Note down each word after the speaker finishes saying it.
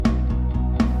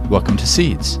Welcome to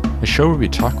Seeds, a show where we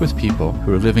talk with people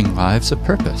who are living lives of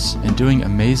purpose and doing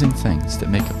amazing things that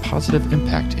make a positive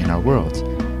impact in our world.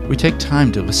 We take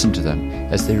time to listen to them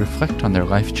as they reflect on their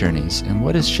life journeys and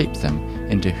what has shaped them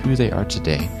into who they are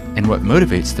today and what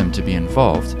motivates them to be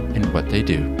involved in what they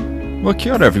do. Well,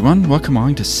 kia ora everyone. Welcome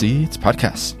along to Seeds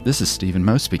Podcast. This is Stephen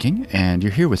Moe speaking, and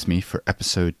you're here with me for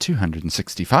episode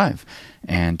 265.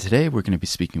 And today we're going to be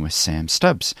speaking with Sam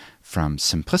Stubbs from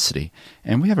Simplicity.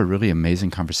 And we have a really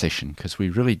amazing conversation because we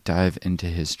really dive into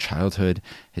his childhood,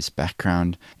 his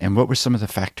background, and what were some of the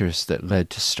factors that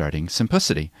led to starting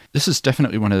Simplicity. This is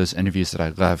definitely one of those interviews that I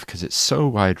love because it's so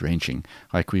wide-ranging.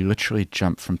 Like, we literally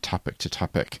jump from topic to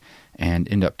topic and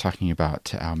end up talking about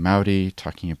Te Ao Māori,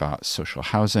 talking about social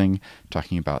housing,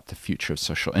 talking about the future of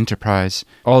social enterprise,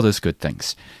 all those good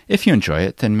things. If you enjoy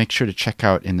it, then make sure to check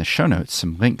out in the show notes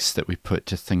some links that we put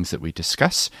to things that we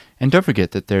discuss. And don't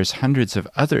forget that there's hundreds of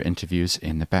other interviews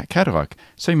in the back catalog,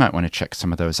 so you might want to check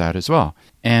some of those out as well.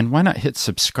 And why not hit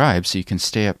subscribe so you can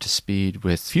stay up to speed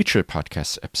with future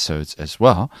podcast episodes as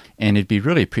well. And it'd be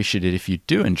really appreciated if you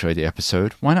do enjoy the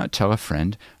episode. Why not tell a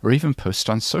friend or even post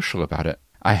on social about it?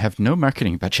 I have no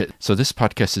marketing budget, so this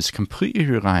podcast is completely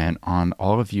reliant on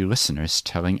all of you listeners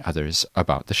telling others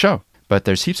about the show. But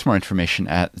there's heaps more information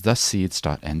at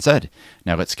theseeds.nz.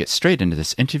 Now let's get straight into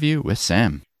this interview with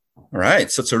Sam. All right,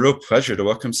 so it's a real pleasure to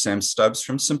welcome Sam Stubbs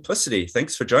from Simplicity.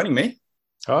 Thanks for joining me.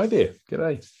 Hi there.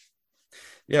 G'day.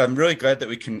 Yeah, I'm really glad that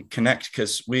we can connect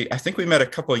because I think we met a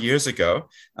couple of years ago,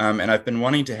 and I've been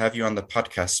wanting to have you on the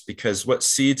podcast because what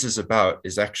Seeds is about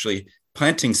is actually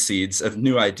planting seeds of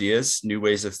new ideas, new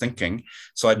ways of thinking.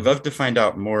 So I'd love to find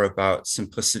out more about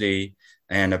Simplicity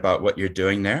and about what you're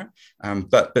doing there.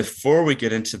 But before we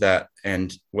get into that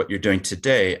and what you're doing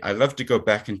today, I love to go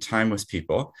back in time with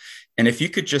people. And if you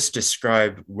could just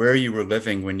describe where you were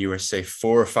living when you were, say,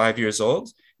 4 or 5 years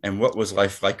old, and what was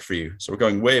life like for you? So we're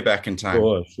going way back in time.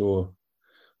 Sure.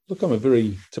 Look, I'm a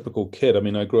very typical kid. I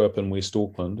mean, I grew up in West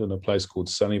Auckland in a place called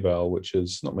Sunnyvale, which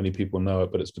is, not many people know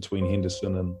it, but it's between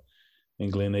Henderson and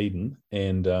Glen Eden,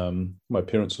 and my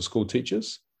parents were school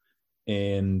teachers,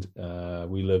 and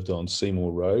we lived on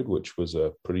Seymour Road, which was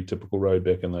a pretty typical road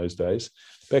back in those days.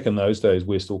 Back in those days,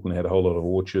 West Auckland had a whole lot of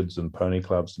orchards and pony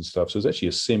clubs and stuff, so it was actually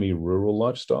a semi-rural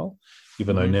lifestyle,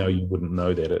 even though now you wouldn't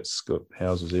know that. It's got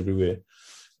houses everywhere.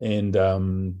 And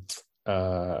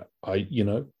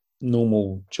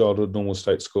normal childhood, normal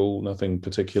state school, nothing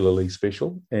particularly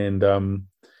special, but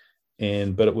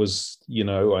it was,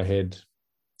 I had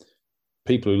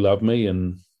people who loved me,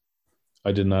 and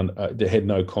I they had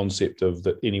no concept of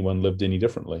that anyone lived any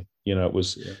differently. It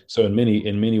was so in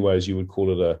many ways you would call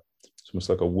it it's almost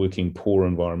like a working poor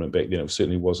environment back then. It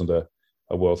certainly wasn't a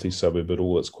wealthy suburb at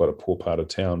all. It's quite a poor part of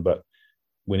town, but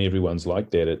when everyone's like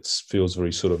that, it feels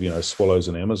very sort of swallows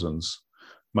and Amazons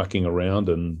mucking around,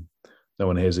 and no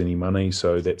one has any money,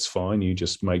 so that's fine. You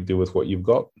just make do with what you've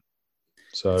got.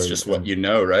 So it's just what you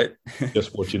know, right?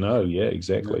 Just what you know, yeah,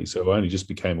 exactly. So I only just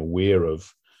became aware of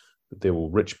that there were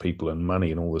rich people and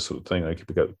money and all this sort of thing. I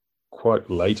could go quite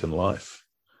late in life,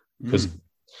 because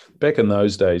back in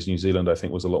those days, New Zealand, I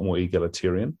think, was a lot more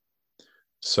egalitarian.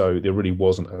 So there really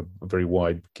wasn't a very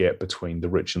wide gap between the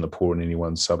rich and the poor in any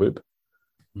one suburb.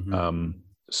 While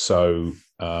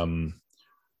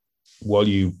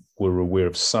you were aware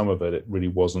of some of it, it really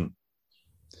wasn't.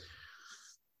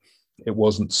 It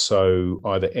wasn't so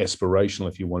either aspirational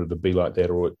if you wanted to be like that,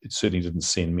 or it certainly didn't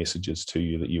send messages to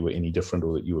you that you were any different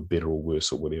or that you were better or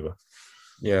worse or whatever.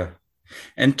 Yeah.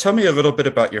 And tell me a little bit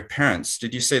about your parents.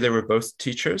 Did you say they were both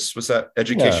teachers? Was that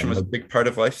education was a big part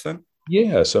of life then?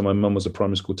 Yeah. So my mum was a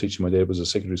primary school teacher. My dad was a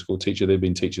secondary school teacher. They've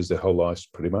been teachers their whole lives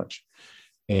pretty much.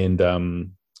 And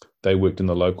they worked in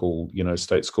the local,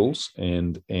 state schools.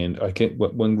 And I get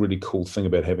one really cool thing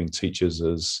about having teachers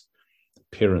as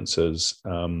parents is,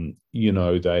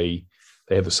 they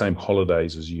have the same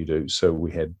holidays as you do. So we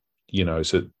had,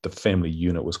 so the family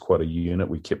unit was quite a unit.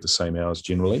 We kept the same hours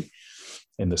generally,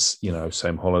 and this,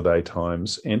 same holiday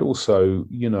times. And also,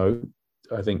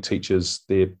 I think teachers,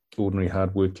 they're ordinary,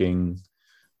 hardworking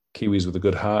Kiwis with a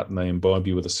good heart, and they imbibe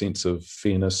you with a sense of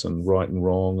fairness and right and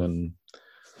wrong and,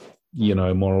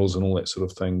 morals and all that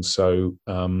sort of thing. So,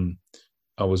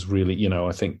 I was really,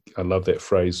 I think I love that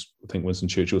phrase. I think Winston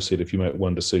Churchill said, if you make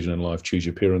one decision in life, choose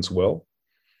your parents well.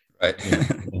 Right.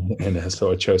 and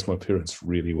so I chose my parents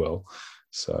really well.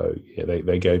 So yeah,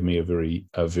 they gave me a very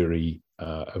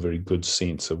good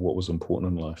sense of what was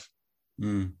important in life.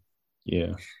 Mm.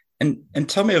 Yeah. And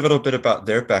tell me a little bit about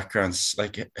their backgrounds.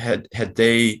 Like, had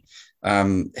they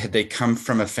come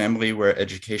from a family where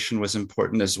education was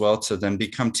important as well to then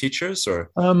become teachers?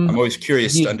 Or I'm always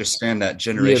curious Yeah, to understand that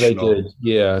yeah, they generational. did.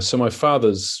 Yeah. So my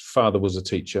father's father was a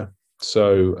teacher.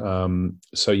 So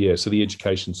the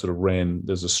education sort of ran.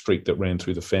 There's a streak that ran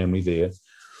through the family there,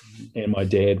 and my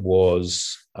dad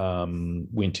was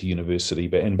went to university,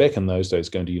 but back in those days,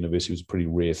 going to university was a pretty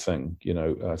rare thing. You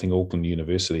know, I think Auckland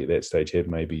University at that stage had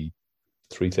maybe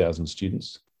 3,000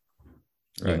 students.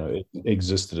 You Right. know, it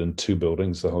existed in two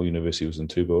buildings. The whole university was in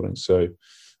two buildings. So,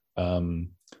 and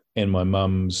my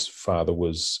mum's father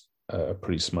was a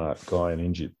pretty smart guy,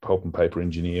 an pulp and paper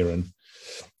engineer,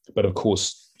 but of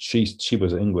course she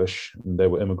was English, and they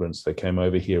were immigrants. They came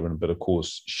over here, but of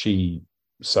course she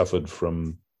suffered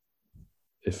from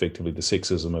effectively the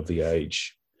sexism of the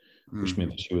age, which meant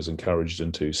that she was encouraged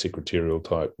into secretarial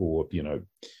type, or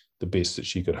the best that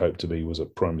she could hope to be was a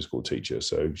primary school teacher.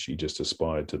 So she just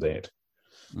aspired to that.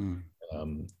 Mm.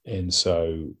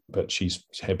 But she's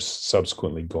have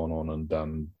subsequently gone on and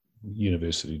done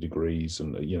university degrees,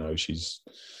 and she's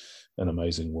an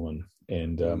amazing woman.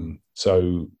 And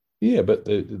but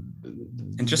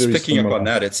And just picking up on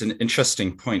that, it's an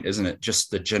interesting point, isn't it? Just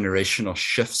the generational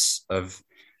shifts of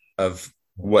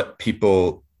what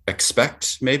people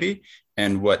expect, maybe,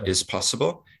 and what is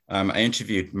possible. I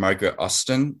interviewed Margaret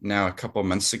Austin now a couple of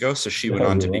months ago. So she went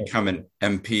on to become an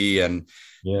MP and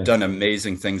done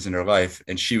amazing things in her life.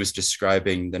 And she was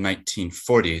describing the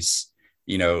 1940s,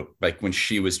 like when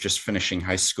she was just finishing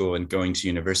high school and going to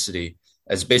university,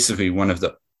 as basically one of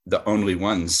the only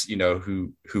ones,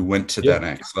 who went to that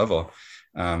next level.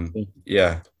 I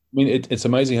mean, it's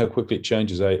amazing how quickly it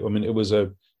changes. I mean, it was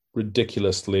a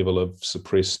ridiculous level of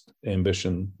suppressed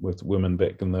ambition with women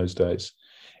back in those days.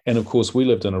 And of course, we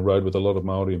lived in a road with a lot of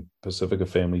Māori and Pacifica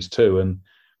families too. And,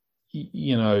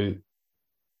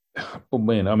 oh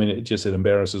man, I mean, it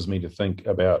embarrasses me to think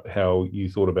about how you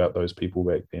thought about those people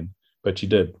back then, but you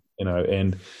did,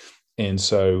 and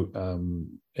so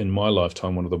in my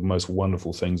lifetime, one of the most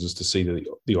wonderful things is to see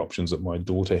the options that my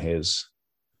daughter has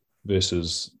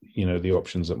versus, the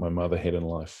options that my mother had in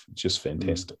life. It's just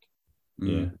fantastic.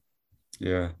 Mm.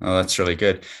 Yeah. Oh, that's really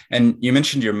good. And you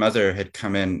mentioned your mother had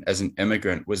come in as an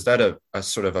immigrant. Was that a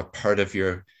sort of a part of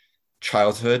your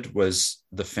childhood? Was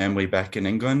the family back in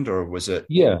England, or was it?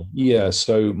 Yeah.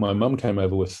 So my mum came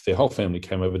over their whole family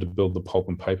came over to build the pulp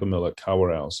and paper mill at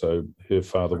Kawarau. So her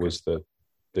father was the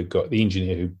guy, the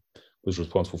engineer who was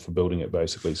responsible for building it,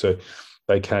 basically. So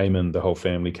they came in, the whole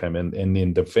family came in, and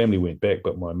then the family went back,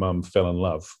 but my mum fell in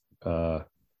love,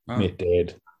 met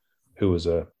Dad, who was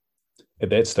at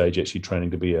that stage actually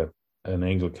training to be an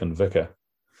Anglican vicar,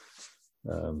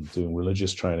 doing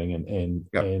religious training, and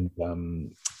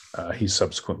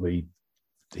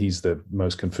he's the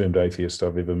most confirmed atheist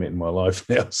I've ever met in my life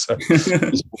now. So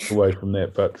he's walked away from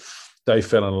that, but they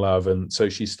fell in love, and so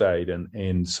she stayed, and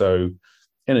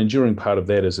an enduring part of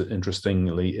that is,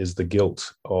 interestingly, is the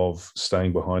guilt of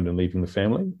staying behind and leaving the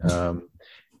family.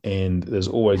 And there's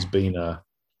always been a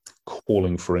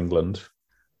calling for England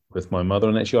with my mother,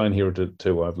 and actually I inherited it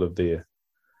too. I've lived there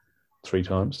 3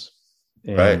 times,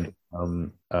 and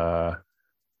I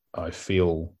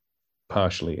feel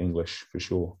partially English for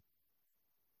sure.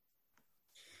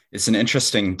 It's an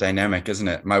interesting dynamic, isn't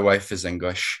it? My wife is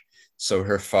English, so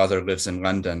her father lives in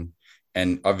London,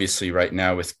 and obviously right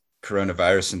now with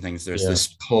coronavirus and things, there's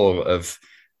this pull of,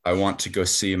 I want to go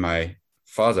see my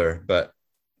father, but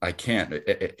I can't.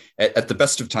 At the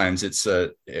best of times, it's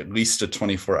at least a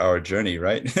 24-hour journey,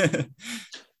 right?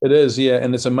 It is, yeah.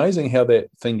 And it's amazing how that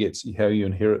thing how you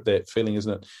inherit that feeling,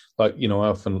 isn't it? Like,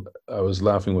 I was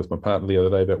laughing with my partner the other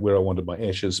day about where I wanted my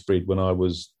ashes spread when I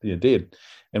was dead.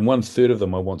 And 1/3 of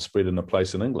them I want spread in a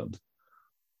place in England.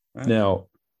 Right. Now,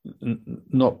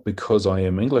 not because I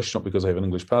am English, not because I have an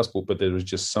English passport, but there is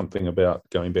just something about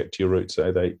going back to your roots.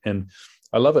 And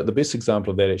I love it. The best example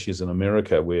of that actually is in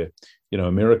America, where,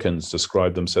 Americans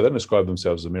describe themselves. They don't describe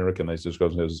themselves as American. They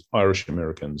describe themselves as Irish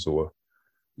Americans or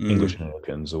English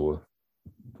Americans or,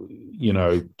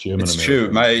 German it's Americans.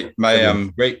 True.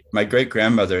 My great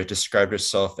grandmother described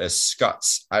herself as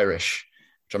Scots Irish,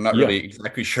 which I'm not really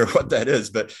exactly sure what that is,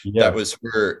 but that was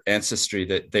her ancestry,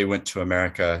 that they went to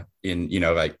America in,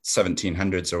 like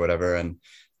 1700s or whatever. And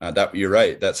that, you're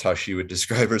right. That's how she would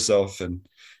describe herself, and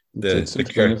the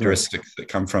characteristics that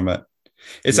come from it.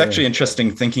 It's actually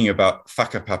interesting thinking about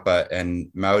whakapapa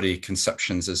and Māori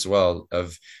conceptions as well,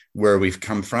 of where we've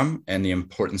come from and the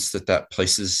importance that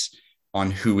places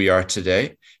on who we are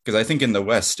today. Because I think in the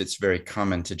West, it's very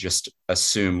common to just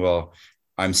assume, well,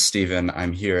 I'm Stephen,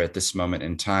 I'm here at this moment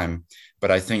in time.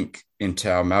 But I think in Te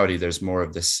Ao Māori, there's more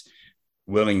of this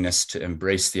willingness to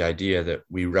embrace the idea that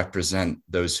we represent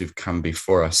those who've come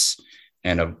before us,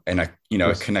 and a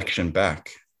connection back.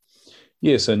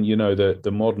 Yes, and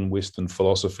the modern Western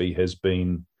philosophy has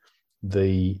been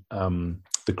the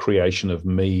creation of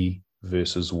me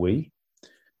versus we.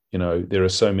 There are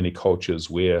so many cultures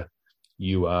where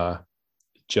you are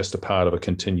just a part of a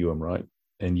continuum, right?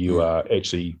 And you are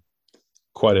actually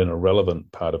quite an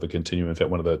irrelevant part of a continuum. In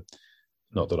fact,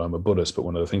 not that I'm a Buddhist, but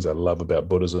one of the things I love about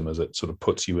Buddhism is it sort of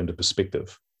puts you into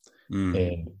perspective.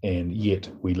 And yet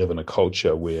we live in a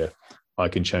culture where I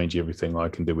can change everything, I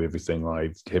can do everything,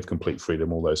 I have complete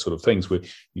freedom, all those sort of things, where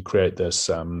you create this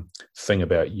thing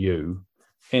about you.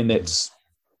 And there's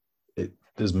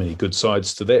many good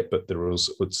sides to that, but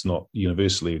it's not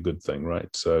universally a good thing, right?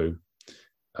 So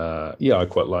I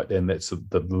quite like that. And that's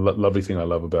the lovely thing I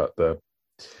love about the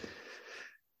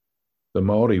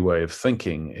Māori way of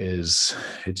thinking is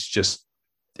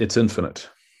it's infinite.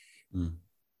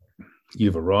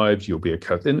 You've arrived, you'll be a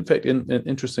cut. In fact,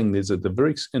 interesting, there's a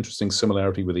very interesting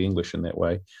similarity with the English in that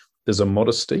way. There's a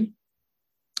modesty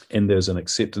and there's an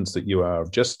acceptance that you are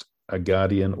just a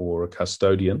guardian or a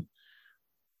custodian.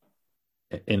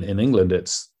 In England,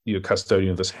 it's you're a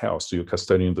custodian of this house, or you're a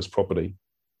custodian of this property.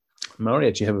 Māori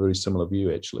actually have a very similar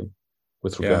view, actually,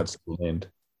 with regards to the land.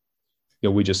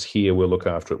 We just here, we'll look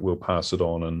after it, we'll pass it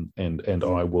on, and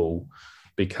I will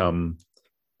become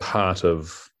part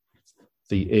of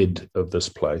the ed of this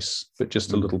place, but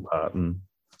just a little part, and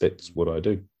that's what I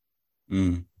do.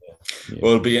 Yeah.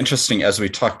 Well, it'll be interesting as we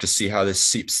talk to see how this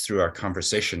seeps through our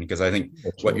conversation, because I think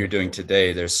what you're doing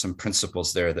today, there's some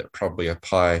principles there that probably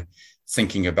apply,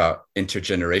 thinking about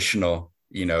intergenerational,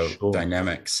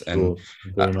 dynamics. And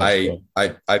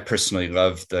I personally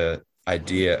love the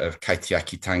idea of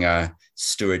kaitiakitanga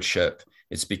stewardship.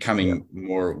 It's becoming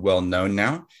more well known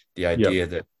now. The idea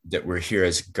that we're here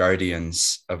as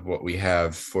guardians of what we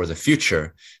have for the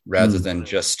future, rather than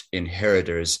just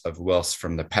inheritors of wealth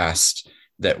from the past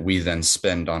that we then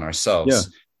spend on ourselves.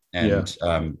 Because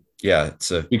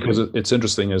it's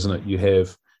interesting, isn't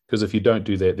it? Because if you don't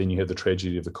do that, then you have the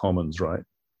tragedy of the commons, right?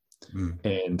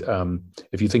 And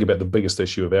if you think about the biggest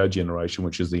issue of our generation,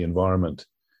 which is the environment,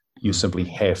 you simply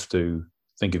have to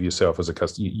think of yourself as a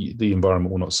customer. The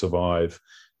environment will not survive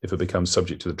if it becomes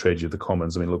subject to the tragedy of the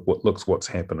commons. I mean, look what's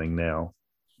happening now.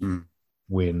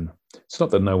 When it's not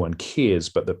that no one cares,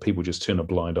 but that people just turn a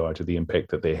blind eye to the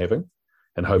impact that they're having,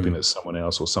 and hoping that someone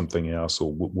else or something else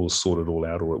will sort it all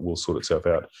out, or it will sort itself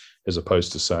out, as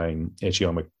opposed to saying, actually,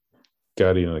 I'm a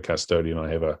guardian and a custodian. I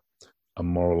have a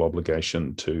moral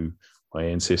obligation to my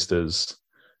ancestors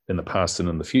in the past and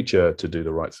in the future to do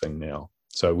the right thing now.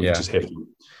 So we just have to,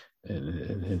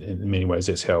 in many ways,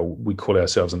 that's how we call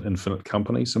ourselves an infinite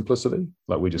company, simplicity,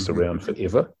 like we're just around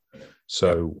forever.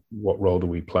 So what role do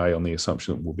we play on the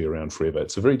assumption that we'll be around forever?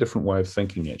 It's a very different way of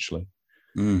thinking, actually.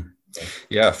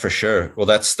 Yeah, for sure. Well,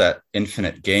 that's that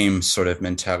infinite game sort of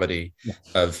mentality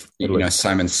of,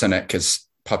 Simon Sinek has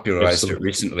popularized it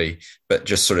recently, but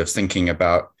just sort of thinking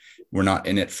about, we're not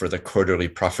in it for the quarterly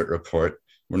profit report.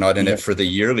 We're not in it for the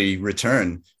yearly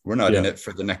return. We're not in it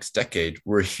for the next decade.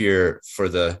 We're here for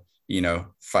the,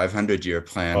 500-year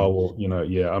plan. Oh,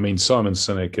 well, I mean, Simon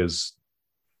Sinek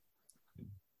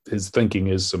his thinking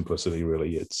is simplicity,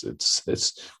 really.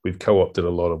 It's we've co-opted a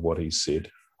lot of what he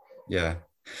said. Yeah.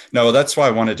 No, well, that's why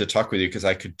I wanted to talk with you, because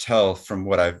I could tell from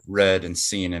what I've read and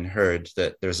seen and heard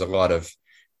that there's a lot of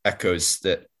echoes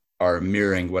that are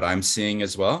mirroring what I'm seeing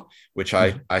as well, which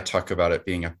I talk about it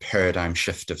being a paradigm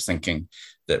shift of thinking,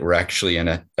 that we're actually in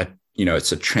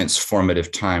it's a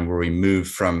transformative time where we move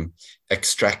from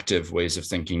extractive ways of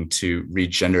thinking to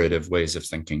regenerative ways of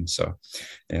thinking. So,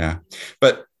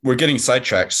 but we're getting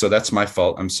sidetracked, so that's my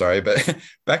fault. I'm sorry, but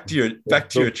back to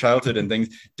your childhood and things.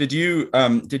 Did you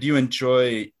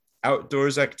enjoy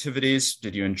outdoors activities?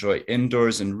 Did you enjoy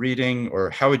indoors and reading, or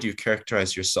how would you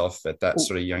characterize yourself at that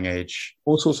sort of young age?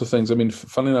 All sorts of things. I mean,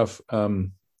 funnily enough,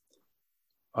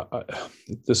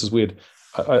 this is weird.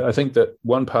 I think that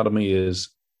one part of me is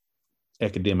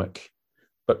academic,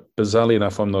 but bizarrely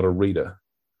enough, I'm not a reader.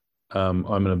 I'm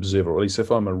an observer, or at least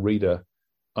if I'm a reader,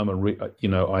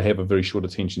 I have a very short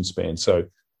attention span, so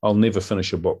I'll never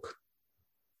finish a book.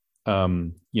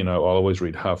 I'll always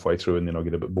read halfway through, and then I'll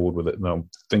get a bit bored with it, and I'll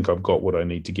think I've got what I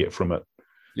need to get from it.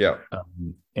 Yeah.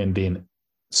 And then,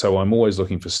 so I'm always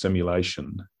looking for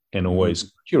stimulation and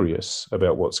always curious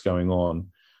about what's going on,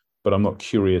 but I'm not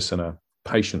curious in a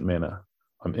patient manner.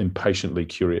 I'm impatiently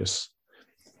curious.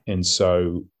 And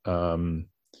so, and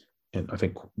I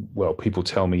think, well, people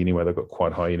tell me anyway, they've got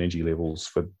quite high energy levels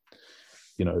for,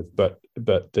 but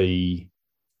the,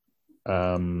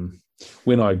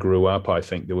 when I grew up, I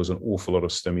think there was an awful lot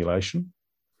of stimulation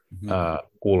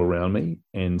all around me.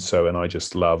 And I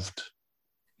just loved,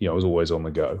 I was always on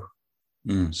the go.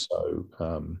 So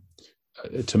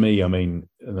to me, I mean,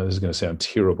 and this is going to sound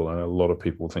terrible. I know a lot of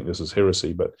people think this is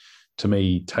heresy, but to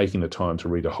me, taking the time to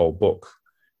read a whole book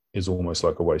is almost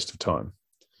like a waste of time.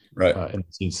 Right. In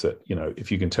the sense that,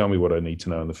 if you can tell me what I need to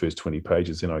know in the first 20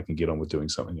 pages, then I can get on with doing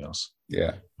something else.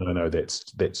 Yeah. And I know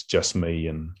that's just me.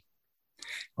 And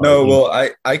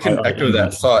I can echo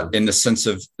that thought in the sense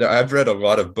of that I've read a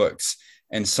lot of books,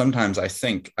 and sometimes I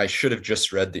think I should have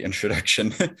just read the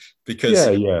introduction because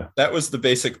that was the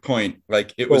basic point.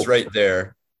 Like it was right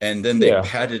there. And then they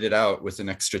padded it out with an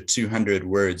extra 200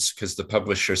 words because the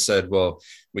publisher said, well,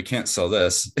 we can't sell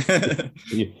this.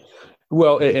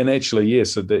 Well, and actually,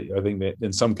 yes, I think that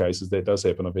in some cases that does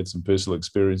happen. I've had some personal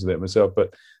experience of that myself,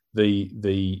 but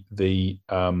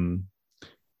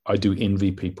I do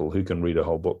envy people who can read a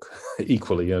whole book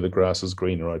equally. The grass is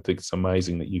greener. I think it's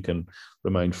amazing that you can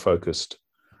remain focused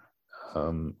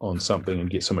on something and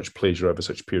get so much pleasure over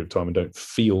such a period of time and don't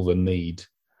feel the need.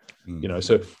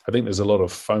 So I think there's a lot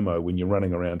of FOMO when you're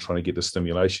running around trying to get the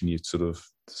stimulation. You sort of,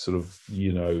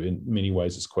 in many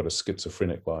ways, it's quite a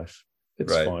schizophrenic life.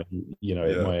 It's fine.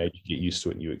 At my age, you get used to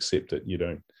it and you accept it. You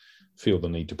don't feel the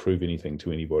need to prove anything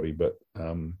to anybody, but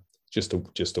just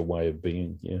a way of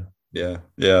being. Yeah.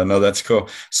 No, that's cool.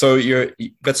 So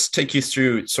let's take you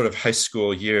through sort of high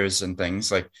school years and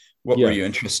things. Like, what were you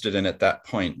interested in at that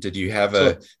point? Did you have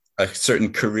a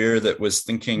certain career that was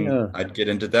thinking I'd get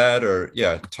into that, or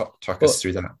talk us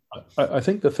through that? I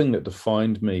think the thing that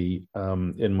defined me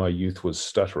in my youth was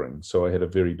stuttering. So I had a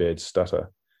very bad stutter.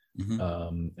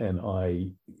 And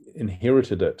I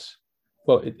inherited it.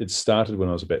 Well, it started when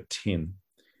I was about 10.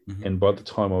 And by the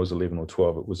time I was 11 or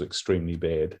 12, it was extremely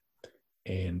bad.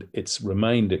 And it's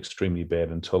remained extremely bad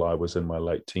until I was in my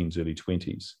late teens, early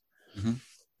 20s.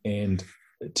 And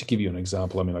to give you an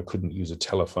example, I mean, I couldn't use a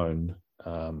telephone.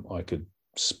 I could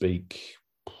speak,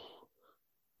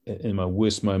 in my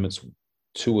worst moments,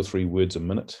 2 or 3 words a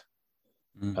minute.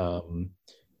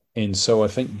 And so I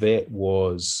think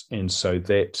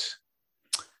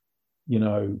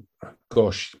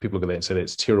gosh, people look at that and say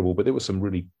that's terrible, but there were some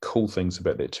really cool things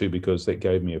about that too, because that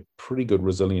gave me a pretty good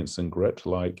resilience and grit.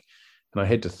 And I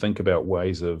had to think about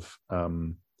ways of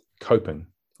coping,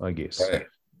 I guess. Right.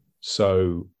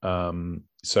 So,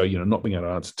 not being able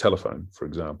to answer telephone, for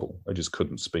example, I just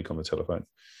couldn't speak on the telephone.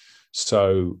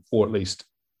 So, or at least,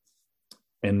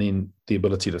 and then the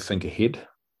ability to think ahead.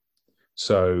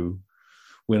 So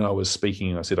when I was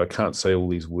speaking, I said, I can't say all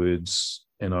these words,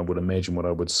 and I would imagine what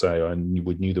I would say. I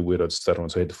knew the word I'd stutter on,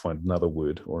 so I had to find another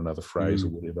word or another phrase or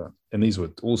whatever. And these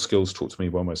were all skills taught to me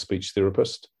by my speech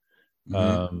therapist.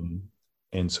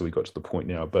 And so we got to the point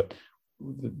now. But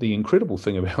the incredible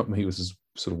thing about me was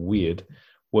sort of weird,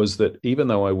 was that even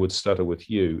though I would stutter with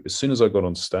you, as soon as I got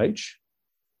on stage,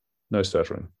 no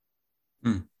stuttering.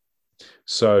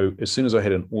 So as soon as I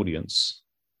had an audience,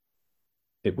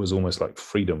 it was almost like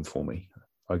freedom for me.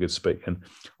 I could speak, and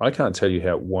I can't tell you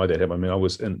why that happened. I mean, I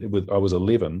was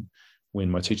 11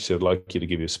 when my teacher said, "I'd like you to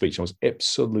give you a speech." I was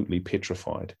absolutely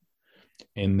petrified,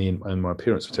 and my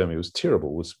parents would tell me it was terrible.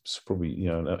 It was probably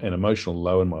an emotional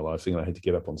low in my life, thinking I had to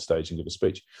get up on stage and give a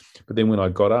speech. But then when I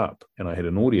got up and I had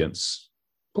an audience,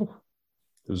 it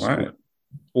was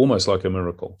almost like a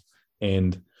miracle.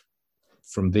 And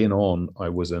from then on, I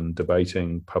was in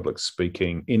debating, public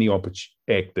speaking,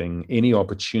 acting, any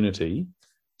opportunity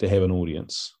to have an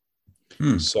audience.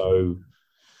 So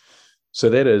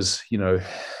that is,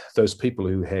 those people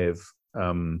who have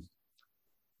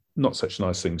not such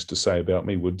nice things to say about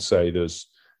me would say there's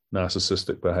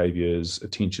narcissistic behaviors,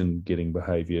 attention-getting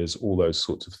behaviors, all those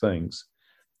sorts of things.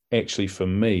 Actually, for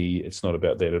me, it's not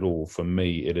about that at all. For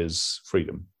me, it is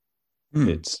freedom.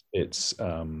 It's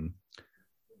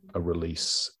a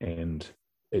release, and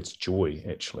it's joy,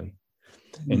 actually.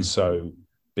 And so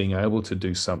being able to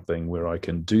do something where I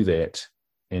can do that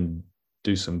and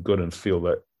do some good and feel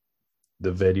that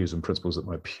the values and principles that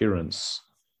my parents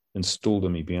installed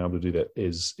in me, being able to do that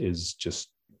is just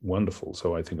wonderful.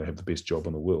 So I think I have the best job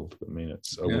in the world. I mean,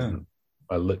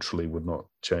 I literally would not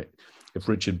change. If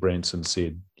Richard Branson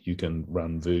said you can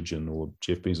run Virgin, or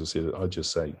Jeff Bezos said it, I'd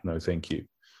just say, no, thank you.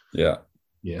 Yeah,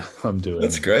 I'm doing it.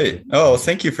 That's great. Oh,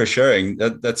 thank you for sharing.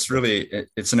 That's really,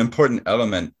 it's an important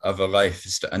element of a life,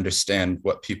 is to understand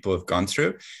what people have gone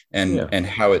through and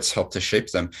how it's helped to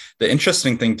shape them. The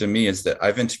interesting thing to me is that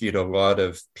I've interviewed a lot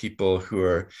of people who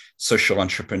are social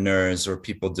entrepreneurs or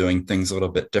people doing things a little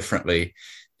bit differently.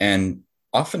 And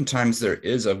oftentimes there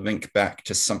is a link back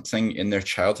to something in their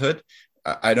childhood.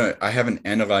 I haven't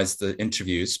analyzed the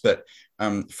interviews, but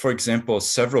For example,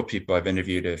 several people I've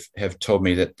interviewed have told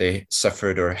me that they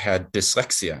suffered or had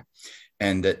dyslexia,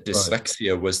 and that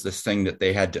dyslexia was the thing that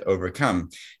they had to overcome.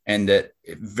 And that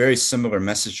very similar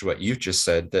message to what you've just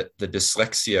said, that the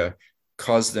dyslexia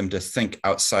caused them to think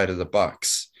outside of the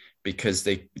box because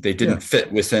they didn't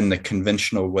fit within the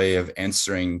conventional way of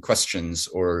answering questions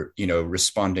or,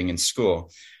 responding in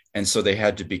school. And so they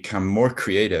had to become more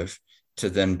creative to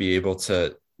then be able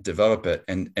to develop it.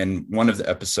 And one of the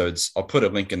episodes, I'll put a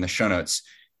link in the show notes,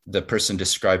 the person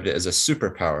described it as a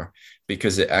superpower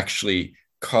because it actually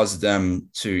caused them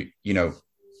to,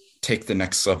 take the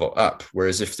next level up.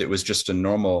 Whereas if it was just a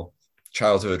normal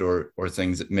childhood or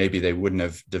things, that maybe they wouldn't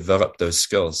have developed those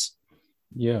skills.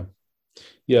 Yeah.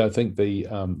 I think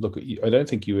look, I don't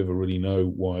think you ever really know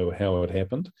why or how it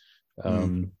happened.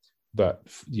 But,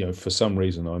 for some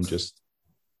reason, I'm just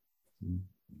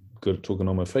good at talking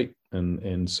on my feet.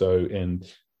 And so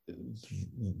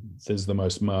there's the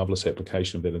most marvelous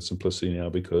application of that in Simplicity now,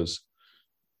 because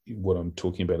what I'm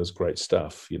talking about is great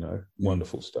stuff,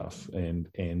 wonderful stuff.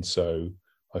 And so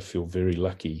I feel very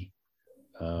lucky.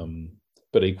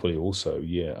 But equally also,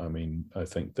 I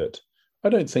think that, I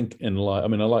don't think in life, I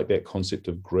like that concept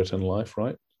of grit in life,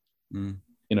 right?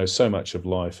 So much of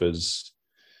life is,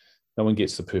 no one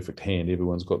gets the perfect hand.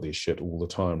 Everyone's got their shit all the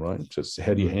time, right? Just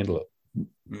how do you handle it?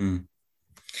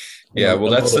 Yeah,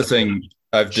 well, that's the thing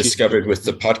I've discovered with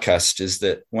the podcast, is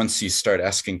that once you start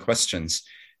asking questions,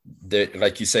 that,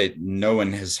 like you say, no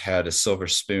one has had a silver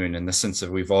spoon, in the sense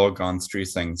that we've all gone through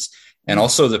things. And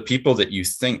also the people that you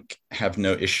think have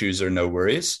no issues or no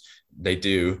worries, they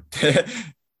do.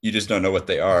 You just don't know what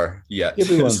they are yet.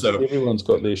 Everyone's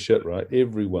got their shit, right?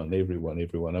 Everyone.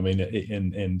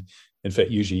 And in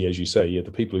fact, usually, as you say,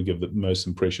 the people who give the most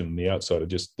impression on the outside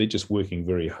they're just working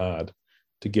very hard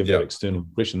to give that external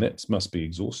impression. That must be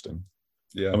exhausting.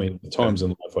 Yeah. The times in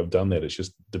life I've done that, it's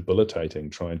just debilitating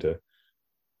trying to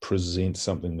present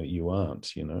something that you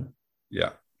aren't,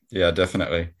 Yeah,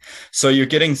 definitely. So you're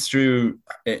getting through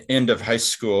end of high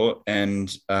school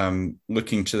and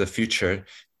looking to the future.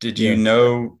 Did you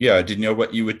know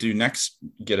what you would do next?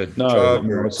 Get a job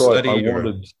or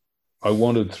study? I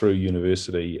wandered through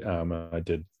university. I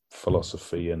did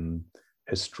philosophy and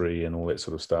history and all that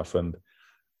sort of stuff. And,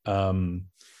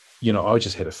 I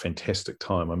just had a fantastic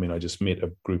time. I just met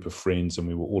a group of friends and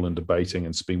we were all in debating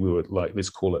and speaking. We were like,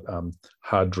 let's call it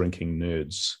hard drinking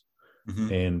nerds.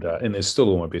 And they're still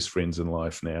all my best friends in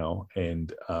life now.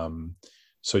 And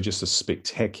so just a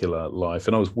spectacular life.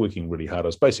 And I was working really hard. I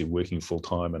was basically working full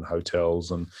time in hotels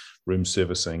and room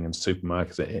servicing and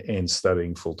supermarkets and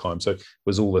studying full time. So it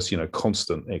was all this,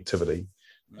 constant activity.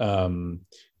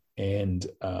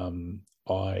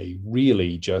 I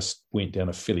really just went down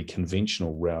a fairly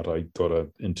conventional route. I got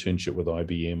an internship with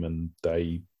IBM and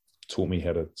they taught me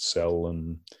how to sell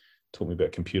and taught me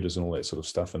about computers and all that sort of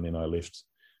stuff. And then I left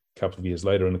a couple of years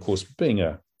later. And of course, being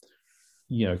a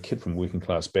kid from working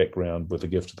class background with a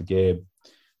gift of the gab,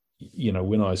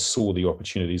 when I saw the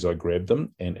opportunities, I grabbed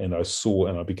them, and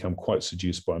I become quite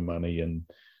seduced by money and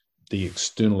the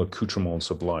external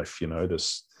accoutrements of life,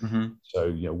 this.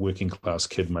 So, working class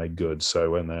kid made good.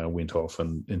 So, and I went off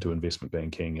and into investment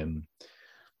banking and,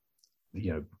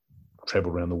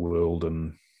 traveled around the world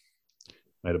and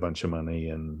made a bunch of money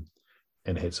and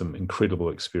had some incredible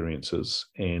experiences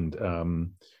and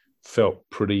felt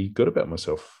pretty good about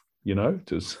myself.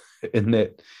 Just in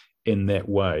that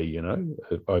way,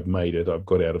 I've made it. I've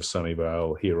got out of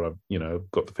Sunnyvale here.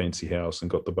 I've got the fancy house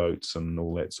and got the boats and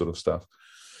all that sort of stuff.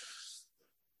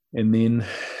 And then,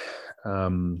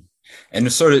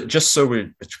 and sort of just so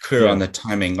we're clear on the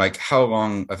timing, like how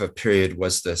long of a period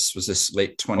was this? Was this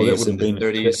late 20s into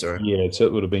 30s? Or so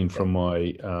it would have been from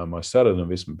my I started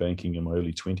investment banking in my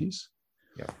early 20s.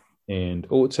 Yeah, and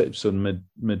it's sort of mid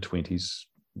 20s.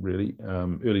 Really,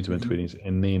 early to mid 20s,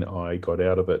 and then I got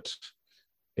out of it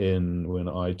when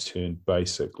I turned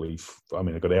basically. I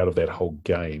got out of that whole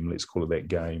game. Let's call it that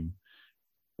game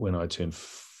when I turned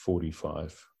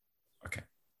 45. Okay.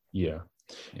 Yeah.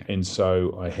 And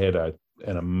so I had an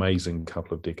amazing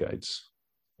couple of decades.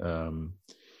 And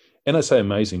I say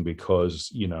amazing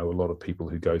because, a lot of people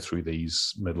who go through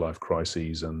these midlife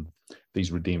crises and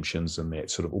these redemptions and that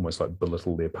sort of almost like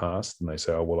belittle their past. And they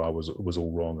say, oh, well, it was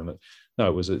all wrong. And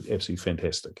it was absolutely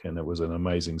fantastic. And it was an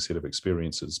amazing set of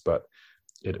experiences, but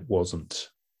it wasn't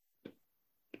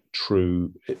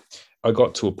true. I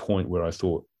got to a point where I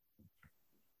thought,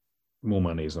 more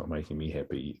money is not making me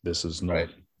happy. This is not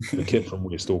the kid from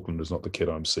West Auckland is not the kid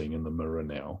I'm seeing in the mirror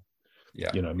now. Yeah.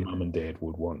 Mum and dad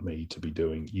would want me to be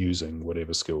using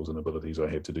whatever skills and abilities I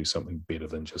have to do something better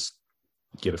than just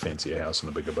get a fancier house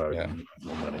and a bigger boat and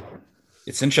more money.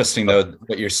 It's interesting, though,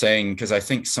 what you're saying, because I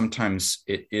think sometimes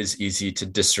it is easy to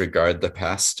disregard the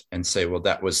past and say, well,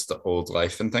 that was the old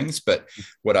life and things. But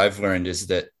what I've learned is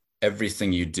that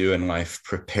everything you do in life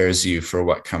prepares you for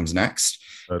what comes next.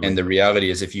 Totally. And the reality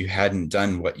is, if you hadn't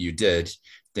done what you did,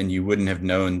 then you wouldn't have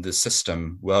known the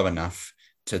system well enough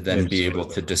to then be able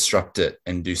to disrupt it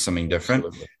and do something different.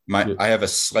 I have a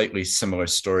slightly similar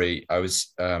story. I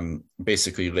was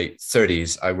basically late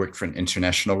 30s. I worked for an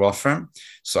international law firm.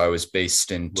 So I was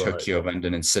based in Tokyo,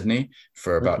 London, and Sydney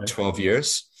for about 12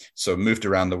 years. So moved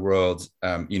around the world.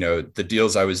 The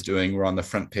deals I was doing were on the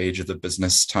front page of the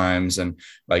Business Times and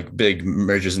like big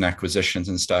mergers and acquisitions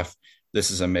and stuff. This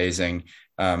is amazing.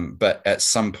 But at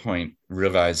some point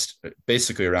realized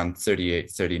basically around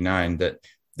 38, 39, that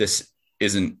this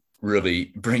isn't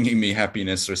really bringing me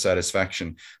happiness or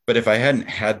satisfaction. But if I hadn't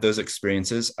had those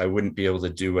experiences, I wouldn't be able to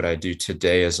do what I do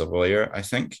today as a lawyer, I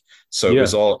think. So it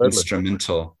was all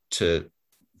instrumental to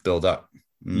build up.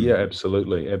 Yeah,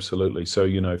 absolutely. Absolutely. So,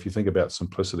 if you think about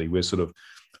simplicity, we're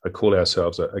I call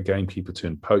ourselves a gamekeeper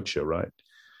turned poacher, right?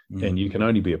 And you can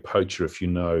only be a poacher if you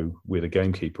know where the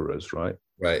gamekeeper is, right?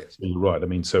 Right. So you're right. I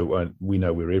mean, we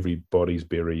know where everybody's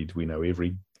buried. We know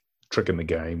every trick in the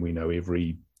game. We know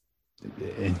every...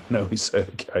 And we say,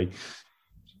 okay,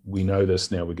 we know this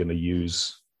now. We're going to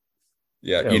use.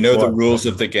 Yeah, the rules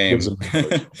of the game.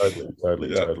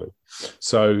 Totally.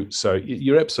 So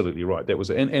you're absolutely right. That was,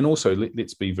 and also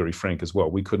let's be very frank as well.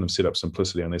 We couldn't have set up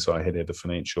Simplicity unless I had the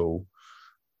financial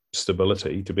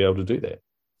stability to be able to do that.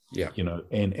 Yeah,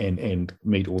 and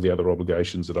meet all the other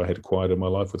obligations that I had acquired in my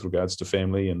life with regards to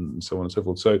family and so on and so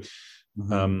forth. So,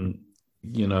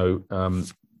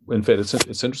 in fact,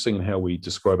 it's interesting in how we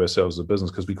describe ourselves as a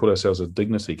business, because we call ourselves a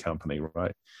dignity company,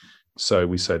 right? So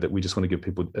we say that we just want to give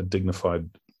people a dignified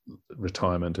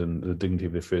retirement and the dignity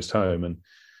of their first home. And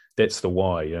that's the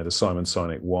why, the Simon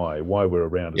Sinek why we're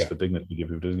around is for dignity, give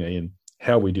people dignity. And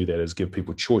how we do that is give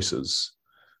people choices.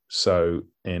 So,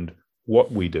 and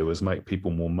what we do is make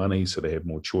people more money so they have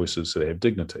more choices, so they have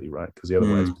dignity, right? Because the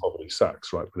other way is poverty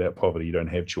sucks, right? Without poverty, you don't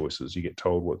have choices. You get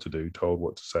told what to do, told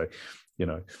what to say,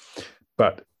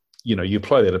 But you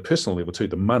apply that at a personal level too.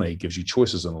 The money gives you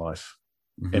choices in life.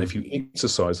 And if you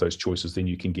exercise those choices, then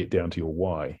you can get down to your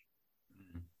why.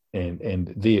 And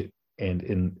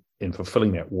in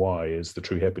fulfilling that why is the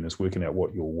true happiness, working out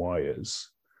what your why is.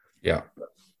 Yeah.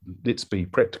 Let's be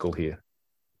practical here.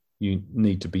 You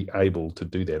need to be able to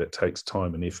do that. It takes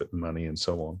time and effort and money and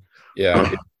so on.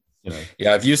 Yeah.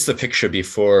 Yeah. I've used the picture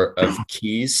before of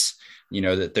keys,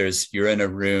 that you're in a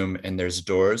room and there's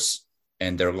doors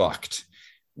and they're locked.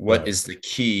 What is the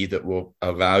key that will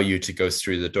allow you to go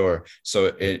through the door? So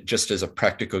it just as a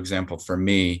practical example for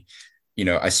me,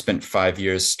 I spent 5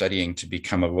 years studying to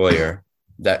become a lawyer.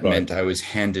 That meant I was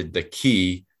handed the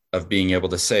key of being able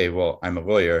to say, well, I'm a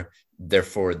lawyer.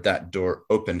 Therefore, that door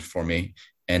opened for me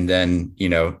and then,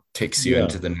 takes you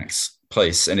into the next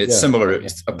place. And it's similar.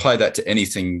 Apply that to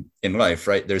anything in life,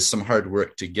 right? There's some hard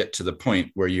work to get to the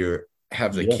point where you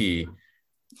have the key,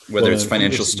 whether it's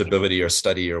financial stability or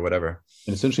study or whatever.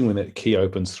 And it's interesting when that key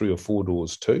opens 3 or 4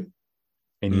 doors too,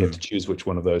 and you have to choose which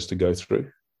one of those to go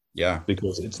through. Yeah.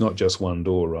 Because it's not just one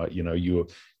door, right? You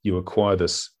acquire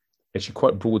this actually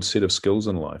quite broad set of skills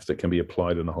in life that can be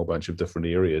applied in a whole bunch of different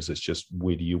areas. It's just,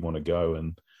 where do you want to go?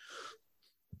 And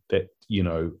that,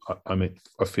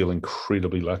 I feel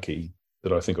incredibly lucky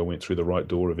that I think I went through the right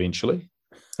door eventually.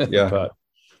 Yeah.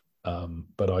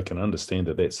 But I can understand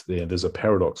that that's there. There's a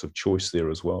paradox of choice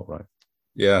there as well, right?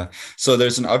 Yeah. So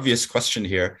there's an obvious question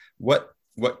here. What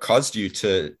caused you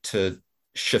to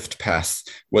shift paths?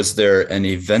 Was there an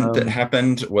event that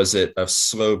happened? Was it a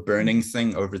slow burning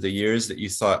thing over the years that you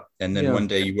thought, and then one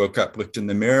day you woke up, looked in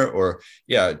the mirror? Or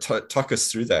talk us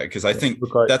through that, because I think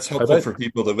that's helpful for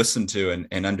people to listen to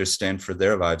and understand for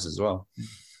their lives as well.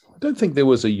 I don't think there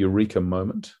was a eureka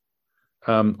moment.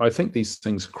 I think these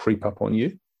things creep up on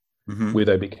you. Where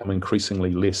they become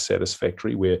increasingly less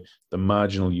satisfactory, where the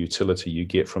marginal utility you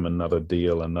get from another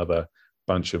deal, another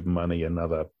bunch of money,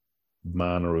 another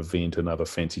mana event, another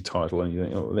fancy title, and you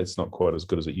think, that's not quite as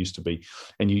good as it used to be.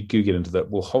 And you do get into that,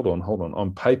 well, hold on.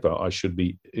 On paper, I should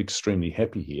be extremely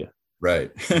happy here. Right.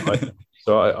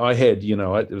 So I had,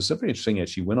 it was very interesting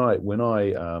actually, when I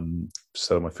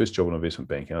started my first job in investment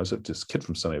banking, I was just a kid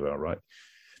from Sunnyvale, right?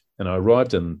 And I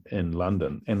arrived in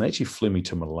London, and they actually flew me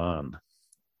to Milan.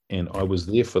 And I was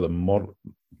there for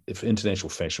for International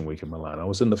Fashion Week in Milan. I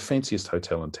was in the fanciest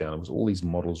hotel in town. There was all these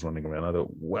models running around. I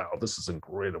thought, wow, this is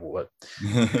incredible.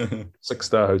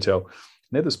 6-star hotel.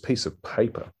 And I had this piece of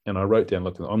paper, and I wrote down,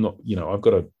 look, I'm not, I've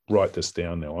got to write this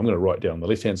down now. I'm going to write down on the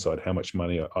left-hand side how much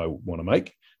money I want to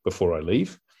make before I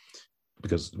leave.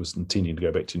 because I was intending to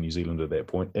go back to New Zealand at that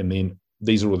point. And then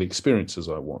these are all the experiences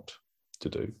I want to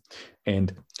do.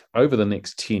 And over the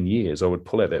next 10 years, I would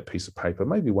pull out that piece of paper,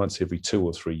 maybe once every 2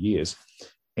 or 3 years.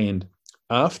 And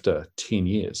after 10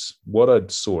 years, what I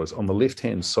saw is on the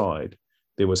left-hand side,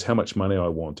 there was how much money I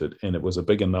wanted. And it was a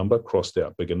bigger number, crossed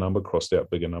out, bigger number, crossed out,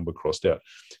 bigger number, crossed out.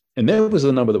 And that was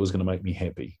the number that was going to make me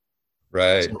happy.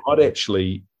 Right. So I'd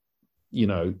actually, you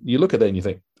look at that and you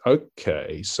think,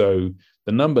 okay, so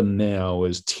the number now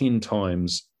is 10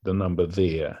 times the number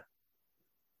there.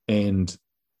 And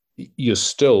you're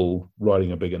still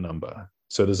writing a bigger number.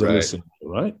 So there's a lesson,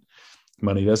 right?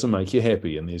 Money doesn't make you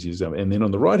happy. And there's your, and then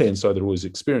on the right-hand side, there are always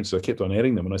experiences. I kept on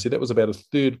adding them. And I said, that was about a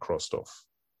third crossed off.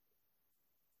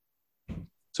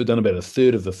 So I'd done about a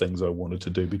third of the things I wanted to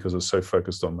do because I was so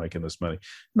focused on making this money.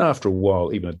 And after a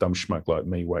while, even a dumb schmuck like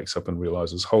me wakes up and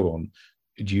realizes, hold on,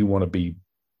 do you want to be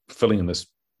filling in this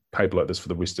paper like this for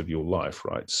the rest of your life,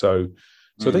 right? So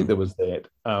I think there was that.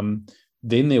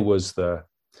 Then there was the,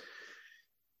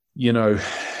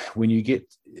 when you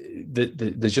get,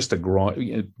 there's just a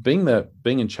grind. Being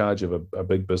in charge of a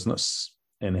big business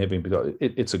and having,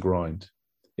 it's a grind.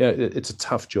 Yeah, it's a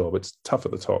tough job. It's tough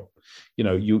at the top.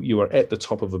 You are at the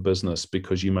top of a business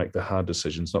because you make the hard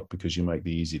decisions, not because you make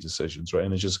the easy decisions, right?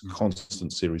 And it's just a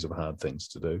constant series of hard things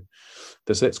to do.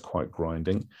 That's quite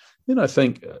grinding. Then I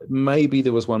think maybe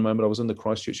there was one moment I was in the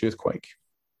Christchurch earthquake,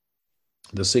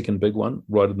 the second big one,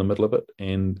 right in the middle of it,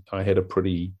 and I had a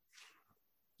pretty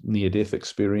near-death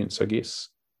experience, I guess,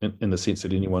 in the sense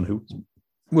that anyone who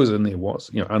was in there was,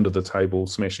 under the table,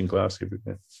 smashing glass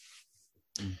everywhere.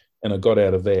 And I got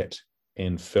out of that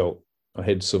and felt I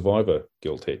had survivor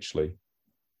guilt, actually.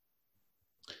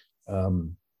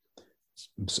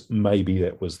 Maybe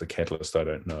that was the catalyst, I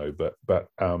don't know, but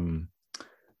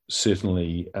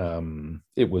certainly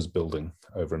it was building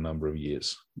over a number of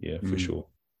years, for sure.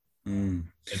 And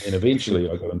eventually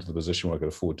I got into the position where I could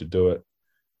afford to do it.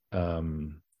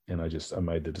 And I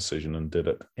made the decision and did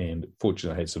it. And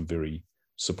fortunately, I had some very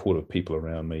supportive people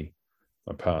around me,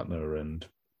 my partner and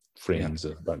friends.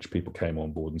 A bunch of people came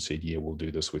on board and said, yeah, we'll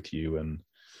do this with you. And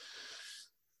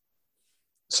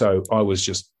so I was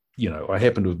just, I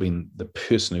happened to have been the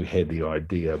person who had the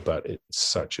idea, but it's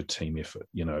such a team effort.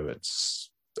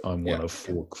 I'm one of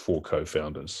four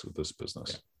co-founders of this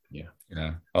business.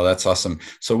 Yeah. Oh, that's awesome.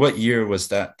 So what year was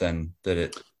that then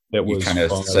that was kind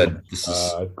of said this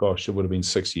is it would have been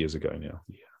 6 years ago now.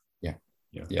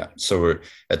 Yeah. So we're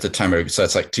at the time, so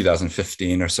it's like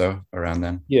 2015 or so, around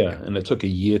then. Yeah. And it took a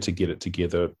year to get it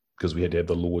together because we had to have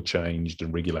the law changed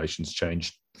and regulations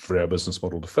changed for our business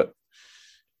model to fit.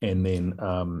 And then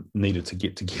needed to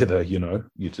get together, you're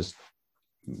just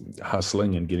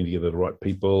hustling and getting together the right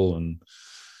people and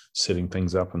setting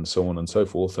things up and so on and so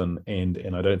forth. And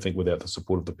I don't think without the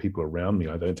support of the people around me,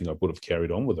 I don't think I would have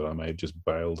carried on with it. I may have just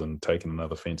bailed and taken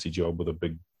another fancy job with a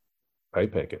big pay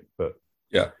packet. But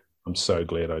I'm so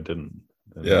glad I didn't.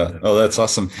 Oh, that's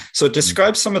awesome. So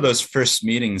describe some of those first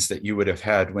meetings that you would have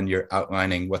had when you're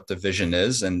outlining what the vision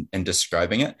is and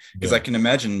describing it. Because I can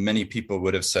imagine many people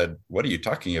would have said, what are you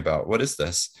talking about? What is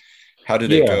this? How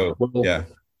did it go?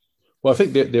 Well, I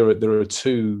think that there are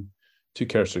two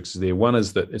characteristics there. One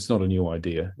is that it's not a new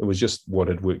idea. It was just what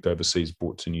had worked overseas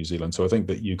brought to New Zealand. So I think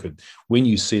that you could, when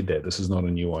you said that, this is not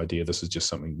a new idea, this is just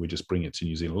something, we just bring it to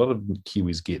New Zealand. A lot of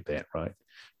Kiwis get that, right?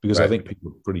 Because I think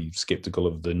people are pretty skeptical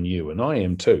of the new, and I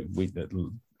am too. I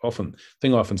often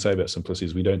say about Simplicity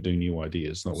is we don't do new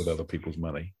ideas, not with other people's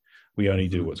money. We only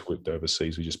do what's worked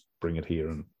overseas. We just bring it here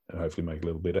and hopefully make it a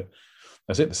little better.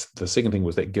 I said the second thing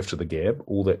was that gift of the gab,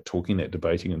 all that talking, that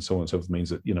debating and so on and so forth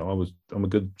means that, I'm a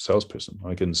good salesperson.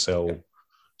 I can sell.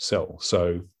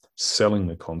 So selling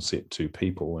the concept to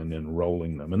people and then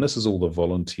rolling them. And this is all the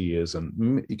volunteers,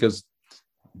 and because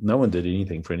no one did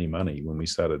anything for any money when we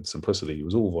started Simplicity. It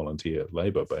was all volunteer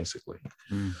labor, basically.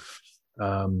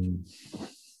 That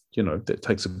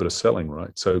takes a bit of selling,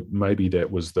 right? So maybe that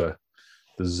was the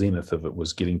zenith of it,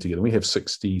 was getting together. We have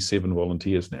 67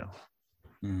 volunteers now.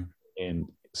 And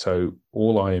so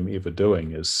all I am ever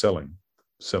doing is selling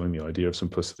the idea of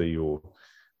Simplicity,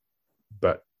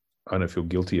 but I don't feel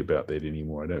guilty about that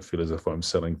anymore. I don't feel as if I'm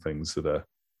selling things that are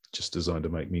just designed to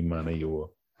make me money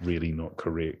or really not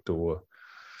correct or,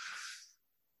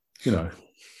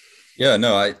 Yeah,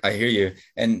 no, I hear you.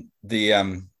 And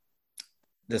the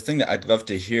thing that I'd love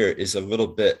to hear is a little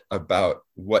bit about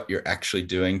what you're actually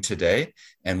doing today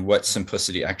and what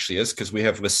Simplicity actually is, because we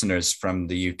have listeners from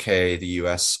the UK, the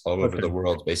US, all over the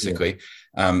world, basically,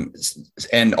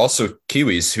 and also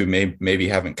Kiwis who maybe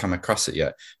haven't come across it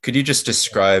yet. Could you just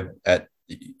describe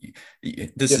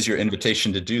this is your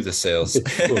invitation to do the sales.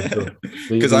 Sure.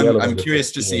 Because I'm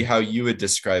curious to see how you would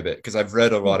describe it, because I've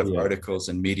read a lot of articles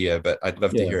in media, but I'd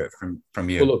love to hear it from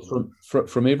you. Well, look,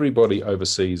 from everybody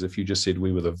overseas, if you just said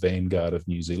we were the vanguard of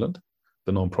New Zealand,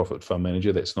 the non-profit fund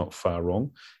manager, that's not far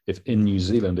wrong. If in New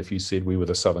Zealand, if you said we were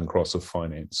the Southern Cross of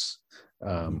finance,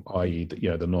 i.e.,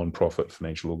 the non-profit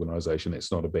financial organisation,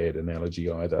 that's not a bad analogy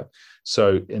either.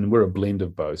 So, and we're a blend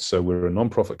of both. So we're a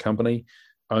non-profit company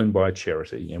owned by a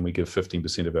charity, and we give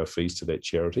 15% of our fees to that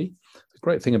charity. The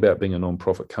great thing about being a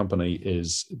non-profit company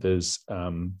is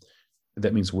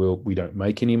that means we don't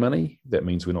make any money. That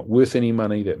means we're not worth any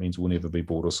money. That means we'll never be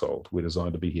bought or sold. We're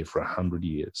designed to be here for 100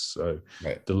 years. So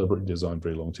deliberately designed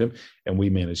very long term. And we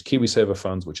manage KiwiSaver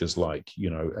funds, which is like,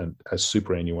 a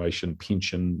superannuation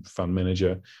pension fund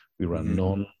manager. We run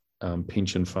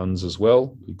non-pension funds as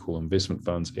well. We call investment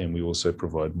funds. And we also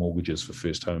provide mortgages for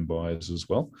first home buyers as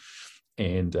well.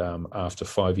 And after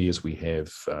 5 years, we have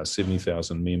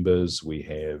 70,000 members. We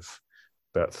have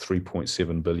about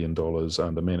 $3.7 billion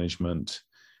under management.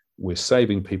 We're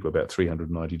saving people about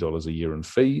 $390 a year in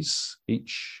fees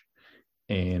each.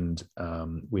 And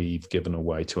we've given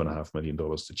away $2.5 million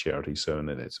to charity. So and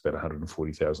that's about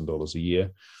 $140,000 a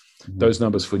year. Mm-hmm. Those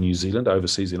numbers for New Zealand,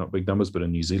 overseas, they're not big numbers, but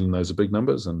in New Zealand, those are big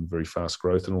numbers and very fast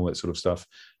growth and all that sort of stuff.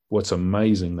 What's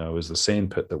amazing, though, is the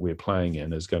sandpit that we're playing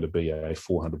in is going to be a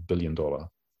 $400 billion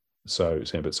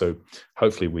sandpit. So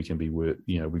hopefully we can be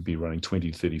we'd be running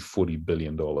 20, 30, $40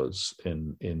 billion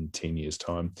in 10 years'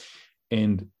 time.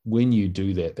 And when you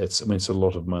do that, it's a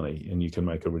lot of money, and you can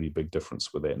make a really big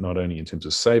difference with that, not only in terms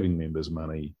of saving members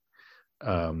money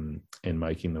and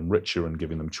making them richer and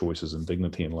giving them choices and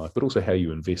dignity in life, but also how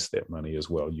you invest that money as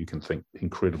well. You can think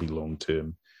incredibly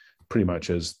long-term, pretty much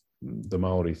as the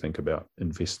Maori think about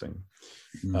investing.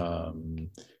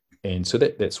 And so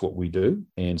that's what we do.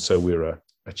 And so we're a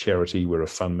charity, we're a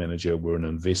fund manager, we're an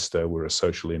investor, we're a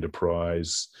social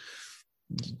enterprise,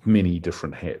 many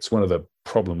different hats. One of the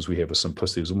problems we have with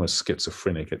simplicity is almost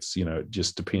schizophrenic. It's, it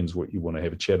just depends what you want to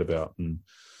have a chat about, and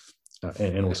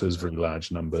also there's very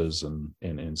large numbers and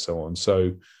so on.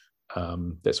 So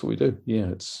that's what we do.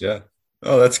 Yeah.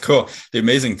 Oh, that's cool. The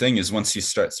amazing thing is once you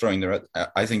start throwing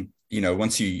I think,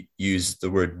 once you use the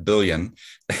word billion,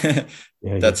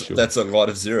 that's a lot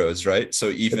of zeros, right? So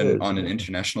even on an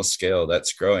international scale,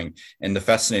 that's growing. And the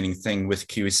fascinating thing with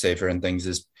KiwiSaver and things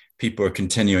is people are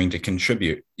continuing to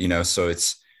contribute, so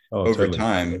it's over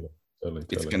time,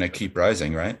 it's going to keep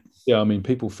rising, right? Yeah,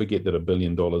 people forget that $1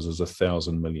 billion is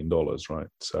 $1,000 million, right?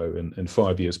 So in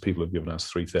 5 years, people have given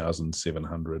us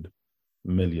 $3,700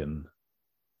 million.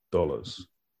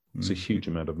 It's a huge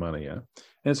amount of money, yeah?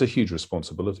 And it's a huge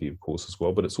responsibility, of course, as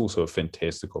well, but it's also a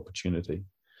fantastic opportunity.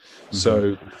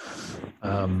 So,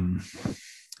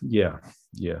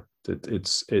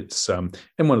 it's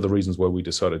and one of the reasons why we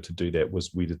decided to do that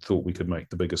was we thought we could make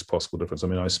the biggest possible difference.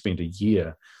 I spent a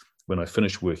year when I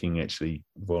finished working, actually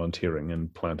volunteering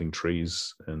and planting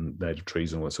trees and native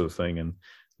trees and all that sort of thing, and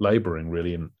laboring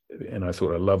really. And I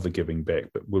thought, I love the giving back,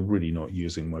 but we're really not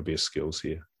using my best skills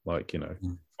here. If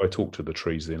I talk to the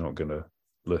trees, they're not going to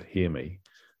hear me.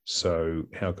 So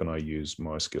how can I use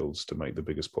my skills to make the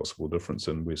biggest possible difference?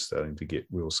 And we're starting to get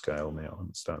real scale now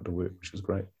and starting to work, which is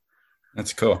great.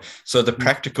 That's cool. So the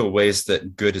practical ways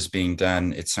that good is being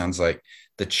done, it sounds like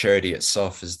the charity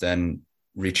itself is then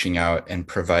reaching out and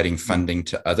providing funding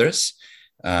to others.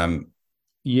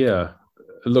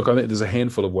 Look, I think there's a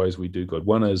handful of ways we do good.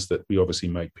 One is that we obviously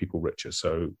make people richer.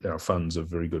 So our funds are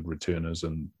very good returners,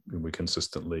 and we're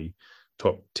consistently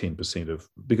top 10%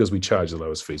 because we charge the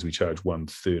lowest fees. We charge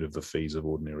 1/3 of the fees of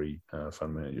ordinary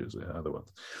fund managers, other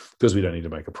ones, because we don't need to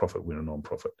make a profit. We're a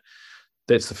non-profit.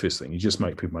 That's the first thing. You just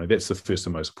make people money. That's the first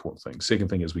and most important thing. Second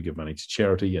thing is we give money to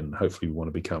charity, and hopefully we want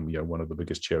to become one of the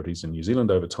biggest charities in New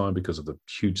Zealand over time because of the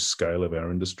huge scale of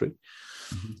our industry.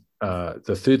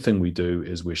 The third thing we do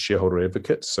is we're shareholder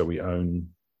advocates. So we own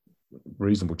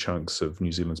reasonable chunks of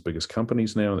New Zealand's biggest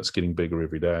companies now, and it's getting bigger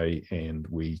every day. And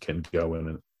we can go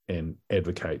in and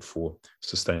advocate for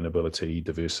sustainability,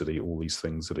 diversity, all these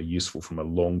things that are useful from a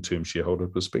long-term shareholder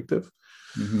perspective.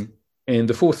 And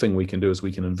the fourth thing we can do is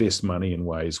we can invest money in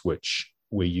ways where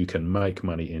you can make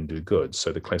money and do good.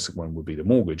 So the classic one would be the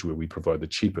mortgage, where we provide the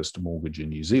cheapest mortgage in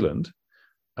New Zealand.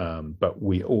 But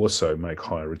we also make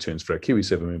higher returns for our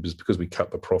KiwiSaver members because we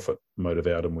cut the profit motive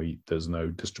out, and there's no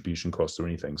distribution costs or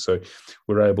anything. So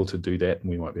we're able to do that, and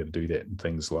we might be able to do that in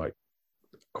things like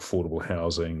affordable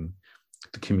housing.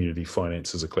 The community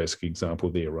finance is a classic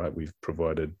example there, right? We've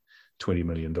provided $20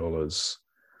 million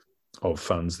of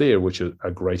funds there, which are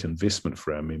a great investment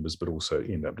for our members, but also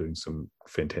end up doing some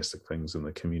fantastic things in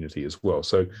the community as well.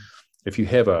 So if you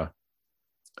have a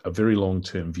a very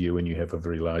long-term view and you have a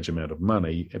very large amount of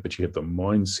money, but you have the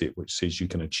mindset which says you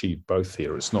can achieve both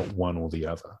here. It's not one or the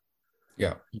other.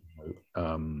 Yeah.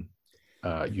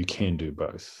 You can do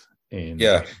both.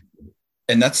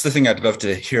 And that's the thing I'd love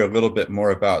to hear a little bit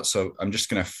more about. So I'm just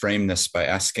going to frame this by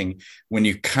asking, when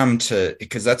you come to,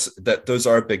 because those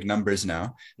are big numbers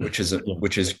now, which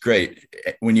is great.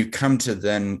 When you come to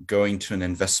then going to an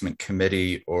investment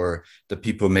committee or the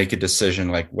people make a decision,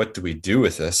 like, what do we do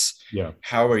with this? Yeah.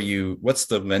 What's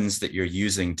the lens that you're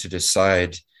using to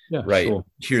decide,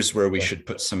 here's where we should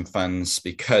put some funds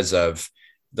because of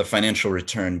the financial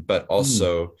return, but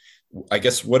also I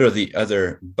guess, what are the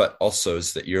other but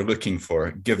alsos that you're looking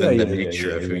for, given the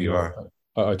nature of who you are?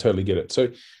 I totally get it. So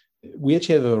we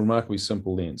actually have a remarkably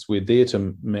simple lens. We're there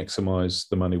to maximize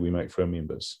the money we make for our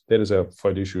members. That is our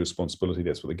fiduciary responsibility.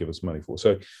 That's what they give us money for.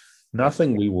 So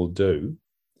nothing we will do,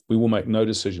 we will make no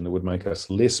decision that would make us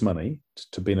less money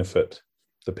to benefit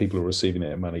the people who are receiving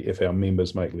that money if our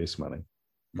members make less money,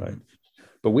 right?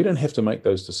 But we don't have to make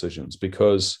those decisions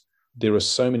because there are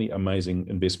so many amazing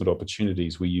investment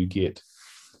opportunities where you get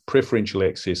preferential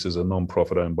access as a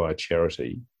non-profit owned by a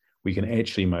charity. We can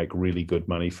actually make really good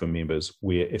money for members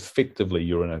where effectively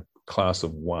you're in a class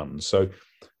of one. So,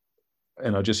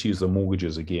 and I just use the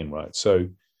mortgages again, right? So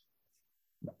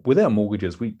with our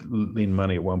mortgages, we lend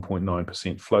money at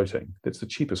 1.9% floating. That's the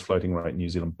cheapest floating rate in New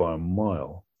Zealand by a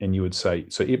mile. And you would say,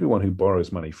 so everyone who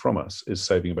borrows money from us is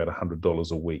saving about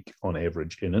 $100 a week on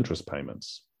average in interest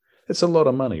payments. It's a lot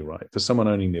of money, right? For someone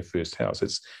owning their first house,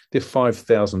 they're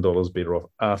 $5,000 better off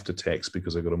after tax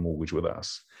because they've got a mortgage with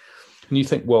us. And you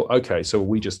think, well, okay, so are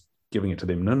we just giving it to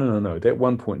them? No. That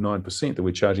 1.9% that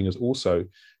we're charging is also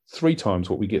 3 times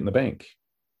what we get in the bank.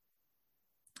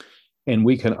 And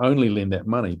we can only lend that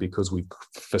money because we've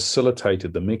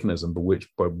facilitated the mechanism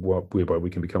whereby we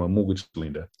can become a mortgage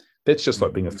lender. That's just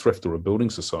like being a thrift or a building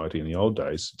society in the old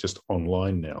days, just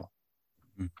online now.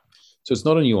 So it's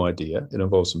not a new idea. It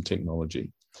involves some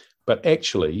technology. But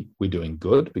actually, we're doing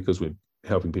good because we're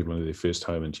helping people into their first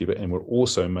home and cheaper, and we're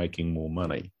also making more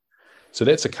money. So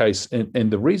that's a case.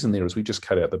 And the reason there is we just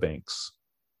cut out the banks.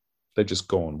 They're just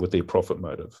gone with their profit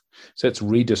motive. So that's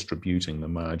redistributing the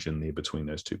margin there between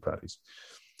those two parties.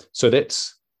 So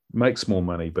that's makes more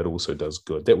money, but also does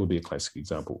good. That would be a classic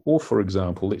example. Or, for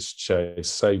example, let's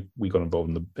say we got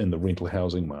involved in the rental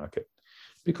housing market.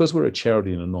 Because we're a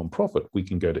charity and a non-profit, we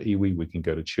can go to iwi, we can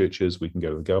go to churches, we can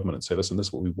go to the government and say, listen, this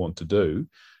is what we want to do.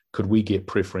 Could we get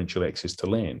preferential access to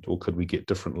land, or could we get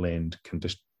different land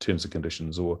terms and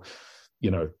conditions, or,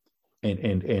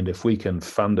 and if we can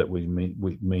fund it,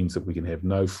 means that we can have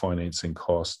no financing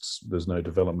costs. There's no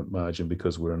development margin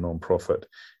because we're a non-profit.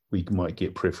 We might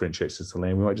get preferential access to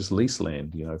land. We might just lease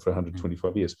land, for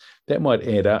 125 years. That might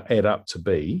add up to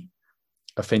be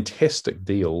a fantastic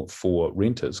deal for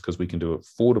renters because we can do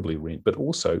affordably rent, but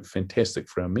also fantastic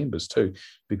for our members too,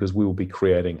 because we will be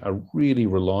creating a really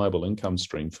reliable income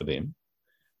stream for them,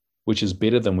 which is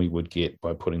better than we would get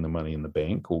by putting the money in the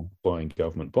bank or buying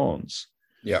government bonds.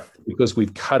 Yeah. Because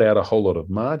we've cut out a whole lot of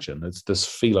margin. It's this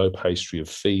phyllo pastry of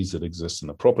fees that exists in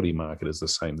the property market is the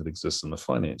same that exists in the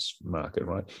finance market,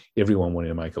 right? Everyone wanting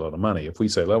to make a lot of money. If we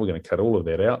say, well, we're going to cut all of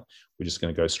that out, we're just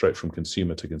going to go straight from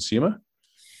consumer to consumer.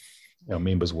 Our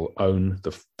members will own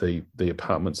the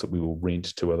apartments that we will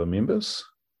rent to other members,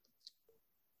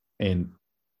 and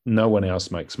no one else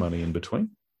makes money in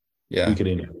between. Yeah, we could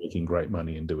end up making great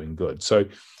money and doing good. So,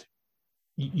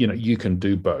 you can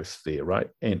do both there, right?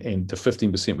 And the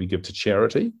 15% we give to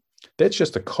charity, that's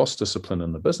just a cost discipline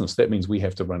in the business. That means we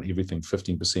have to run everything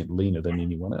 15% leaner than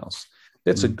anyone else.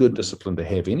 That's a good discipline to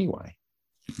have anyway.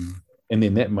 Mm-hmm. And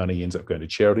then that money ends up going to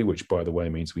charity, which, by the way,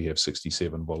 means we have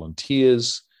 67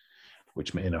 volunteers,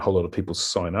 which means a whole lot of people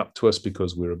sign up to us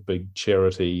because we're a big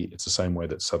charity. It's the same way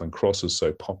that Southern Cross is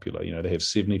so popular. They have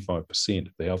 75%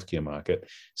 of the healthcare market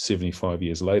 75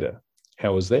 years later.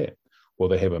 How is that? Well,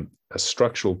 they have a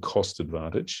structural cost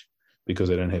advantage because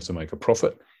they don't have to make a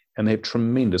profit, and they have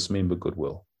tremendous member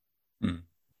goodwill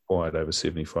acquired over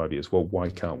 75 years. Well, why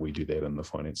can't we do that in the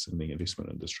finance and the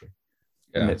investment industry?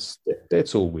 Yeah. And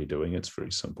that's all we're doing. It's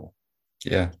very simple.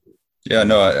 Yeah. Yeah,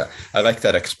 no, I like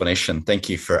that explanation. Thank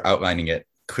you for outlining it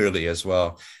clearly as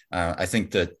well. I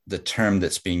think that the term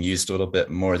that's being used a little bit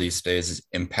more these days is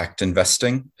impact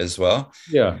investing as well.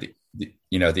 Yeah.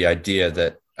 The idea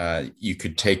that you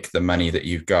could take the money that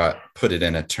you've got, put it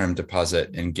in a term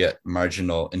deposit and get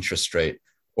marginal interest rate,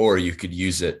 or you could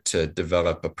use it to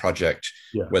develop a project,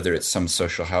 whether it's some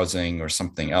social housing or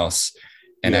something else.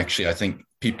 And actually, I think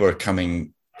people are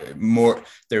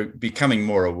they're becoming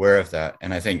more aware of that.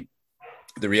 And I think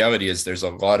the reality is there's a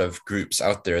lot of groups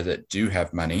out there that do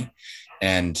have money,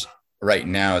 and right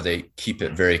now they keep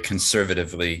it very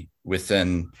conservatively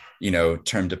within,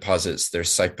 term deposits. Their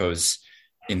SIPOs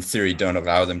in theory don't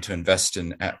allow them to invest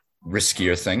in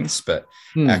riskier things, but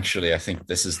actually I think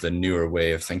this is the newer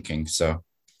way of thinking. So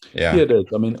yeah, it is.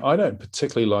 I mean, I don't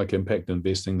particularly like impact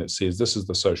investing that says this is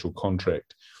the social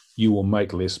contract. You will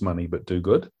make less money but do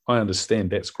good. I understand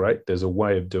that's great. There's a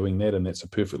way of doing that, and that's a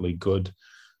perfectly good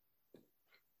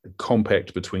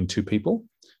compact between two people.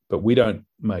 But we don't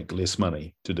make less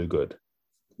money to do good.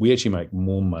 We actually make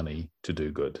more money to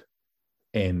do good.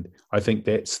 And I think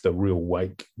that's the real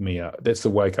wake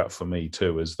up for me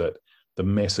too, is that the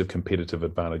massive competitive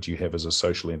advantage you have as a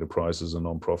social enterprise, as a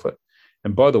nonprofit.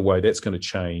 And by the way, that's going to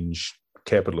change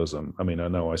capitalism. I mean, I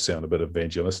know I sound a bit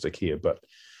evangelistic here, but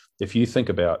if you think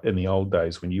about in the old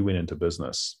days when you went into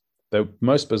business,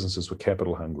 most businesses were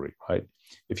capital hungry, right?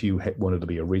 If you wanted to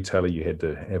be a retailer, you had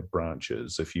to have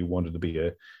branches. If you wanted to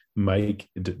be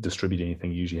distribute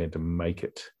anything, you usually had to make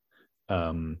it.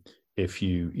 If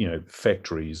you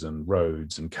factories and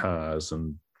roads and cars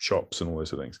and shops and all those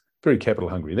sort of things, very capital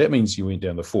hungry. That means you went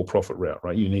down the for-profit route,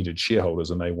 right? You needed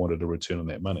shareholders and they wanted a return on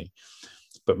that money.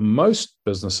 But most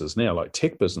businesses now, like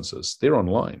tech businesses, they're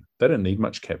online. They don't need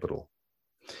much capital.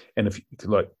 And if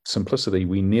like Simplicity,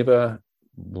 we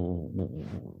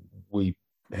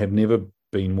have never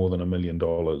been more than $1 million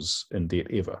in debt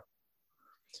ever.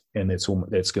 And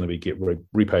that's going to get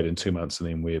repaid in 2 months, and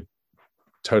then we're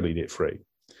totally debt free.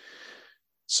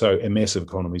 So, and massive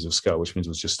economies of scale, which means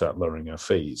we'll just start lowering our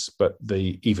fees, but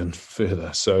even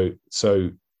further. So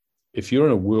if you're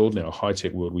in a world now, a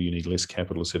high-tech world where you need less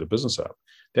capital to set a business up,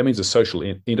 that means a social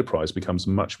enterprise becomes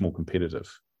much more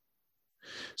competitive.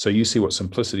 So you see what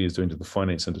Simplicity is doing to the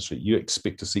finance industry. You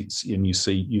expect to see, and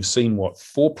you've seen what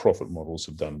for-profit models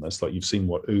have done this, like you've seen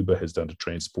what Uber has done to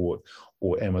transport,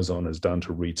 or Amazon has done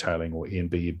to retailing, or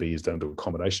Airbnb has done to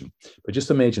accommodation. But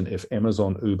just imagine if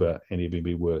Amazon, Uber, and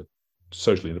Airbnb were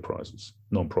social enterprises,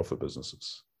 non-profit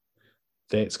businesses.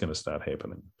 That's going to start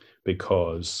happening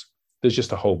because there's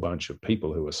just a whole bunch of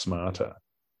people who are smarter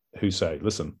who say,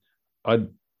 listen, I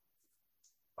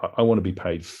want to be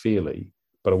paid fairly,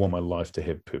 but I want my life to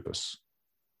have purpose.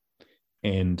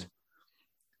 And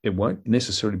it won't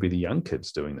necessarily be the young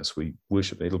kids doing this.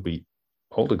 It'll be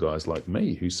older guys like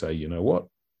me who say, you know what?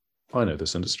 I know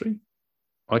this industry.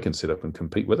 I can set up and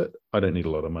compete with it. I don't need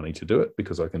a lot of money to do it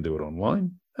because I can do it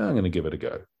online. I'm going to give it a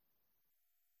go.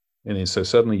 And then so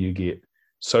suddenly you get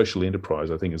social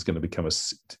enterprise, I think, is going to become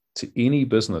to any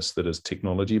business that is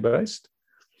technology based,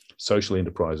 social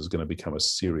enterprise is going to become a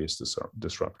serious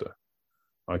disruptor.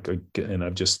 I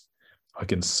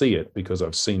can see it because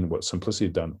I've seen what Simplicity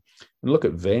have done. And look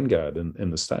at Vanguard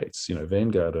in the States.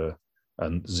 Vanguard are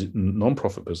a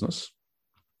non-profit business.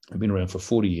 They've been around for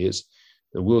 40 years.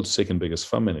 The world's second biggest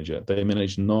fund manager. They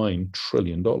manage $9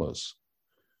 trillion.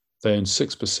 They own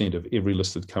 6% of every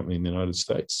listed company in the United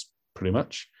States, pretty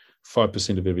much.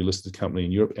 5% of every listed company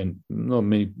in Europe, and not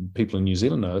many people in New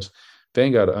Zealand know this.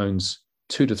 Vanguard owns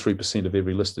 2 to 3% of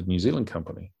every listed New Zealand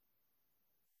company.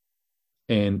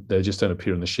 And they just don't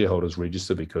appear in the shareholders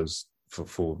register because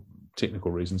for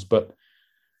technical reasons, but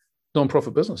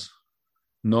non-profit business.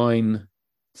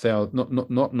 9,000,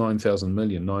 not 9,000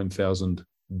 million, $9,000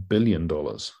 billion.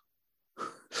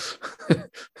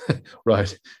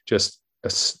 Right. Just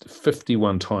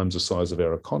 51 times the size of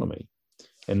our economy.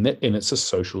 And it's a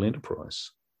social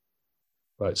enterprise.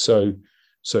 Right. So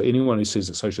anyone who says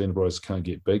that social enterprises can't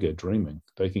get bigger, dreaming.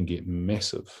 They can get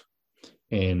massive.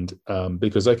 And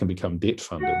because they can become debt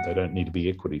funded, they don't need to be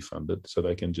equity funded. So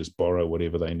they can just borrow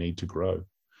whatever they need to grow.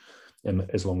 And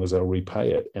as long as they'll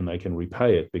repay it, and they can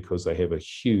repay it because they have a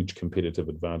huge competitive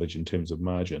advantage in terms of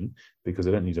margin, because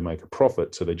they don't need to make a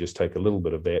profit. So they just take a little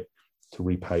bit of that to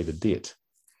repay the debt.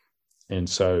 And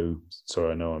so,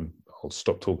 sorry, I know I'll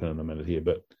stop talking in a minute here,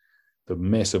 but the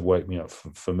massive wake me up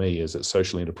for me is that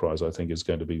social enterprise, I think, is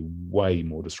going to be way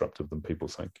more disruptive than people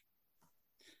think.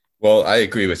 Well, I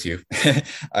agree with you.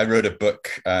 I wrote a book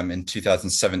in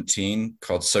 2017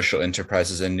 called Social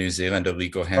Enterprises in New Zealand, a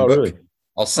legal handbook. Oh, really?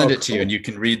 I'll send it to you and you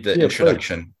can read the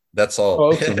introduction. Please. That's all.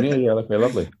 Oh, awesome. Yeah, okay,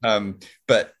 lovely.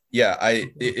 But yeah,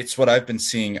 it's what I've been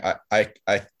seeing. I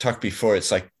talked before,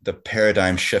 it's like the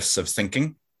paradigm shifts of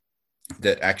thinking,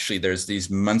 that actually there's these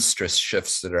monstrous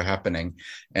shifts that are happening.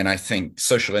 And I think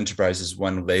social enterprise is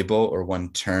one label or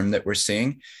one term that we're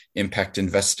seeing. Impact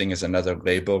investing is another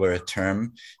label or a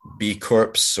term. B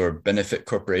Corps or benefit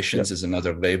corporations is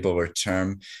another label or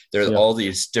term. There are all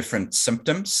these different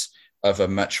symptoms, of a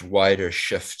much wider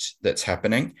shift that's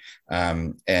happening.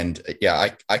 And yeah,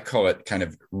 I call it kind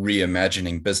of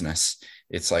reimagining business.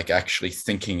 It's like actually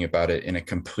thinking about it in a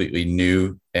completely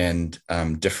new and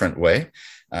different way,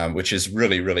 which is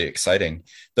really, really exciting.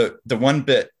 The one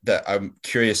bit that I'm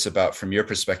curious about from your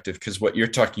perspective, because what you're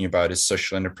talking about is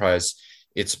social enterprise,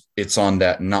 it's on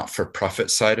that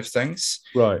not-for-profit side of things.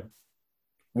 Right.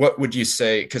 What would you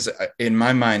say? Because in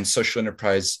my mind, social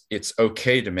enterprise, it's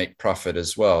okay to make profit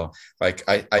as well. Like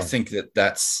I think that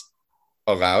that's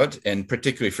allowed, and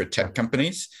particularly for tech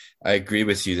companies, I agree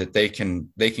with you that they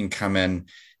can come in,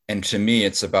 and to me,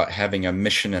 it's about having a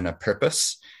mission and a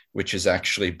purpose, which is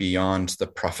actually beyond the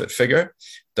profit figure.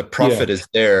 The profit is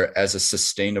there as a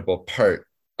sustainable part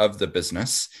of the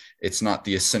business. It's not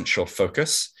the essential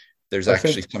focus. There's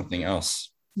actually something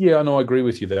else. Yeah, no, I agree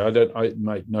with you there. I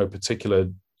make no particular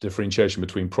differentiation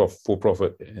between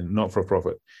for-profit and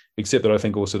not-for-profit, except that I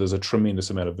think also there's a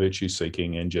tremendous amount of virtue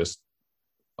seeking and just,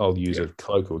 I'll use a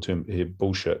colloquial term here,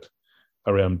 bullshit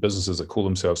around businesses that call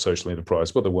themselves social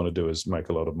enterprise. What they want to do is make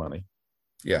a lot of money.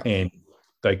 Yeah. And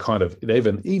they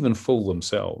even fool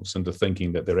themselves into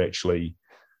thinking that they're actually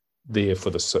there for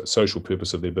the social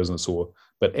purpose of their business,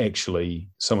 but actually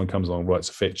someone comes along, writes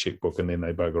a fat checkbook, and then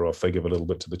they bugger off. They give a little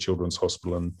bit to the children's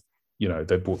hospital, and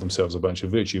they bought themselves a bunch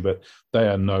of virtue, but they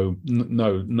are no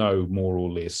more or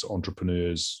less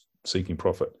entrepreneurs seeking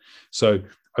profit. So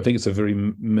I think it's a very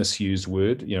misused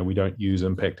word. We don't use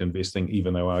impact investing,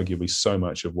 even though arguably so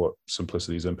much of what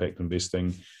Simplicity is impact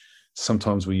investing.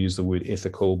 Sometimes we use the word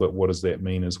ethical, but what does that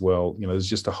mean as well? There's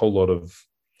just a whole lot of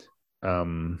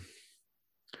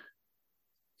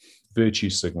virtue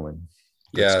signaling.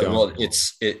 Yeah, well,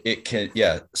 it can,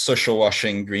 social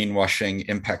washing, greenwashing,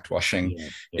 impact washing.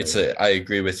 I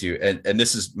agree with you. And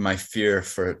this is my fear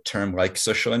for a term like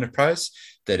social enterprise,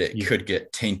 that it could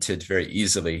get tainted very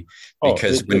easily,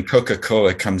 because when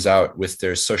Coca-Cola comes out with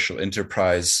their social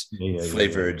enterprise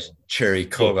flavored cherry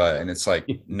cola, and it's like,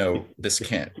 no, this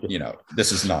can't,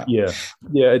 this is not.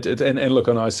 And look,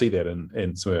 and I see that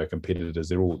in some of our competitors,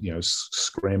 they're all,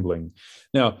 scrambling.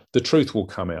 Now, the truth will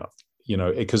come out,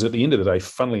 because at the end of the day,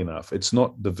 funnily enough, it's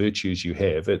not the virtues you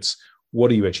have, it's what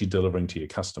are you actually delivering to your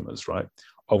customers, right?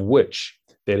 Of which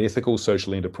that ethical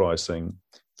social enterprise thing,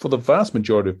 for the vast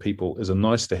majority of people, is a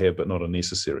nice to have, but not a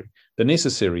necessary. The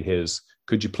necessary is,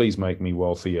 could you please make me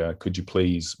wealthier? Could you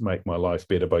please make my life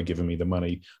better by giving me the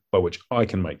money by which I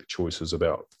can make the choices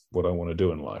about what I want to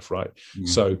do in life, right? Mm-hmm.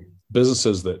 So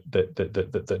businesses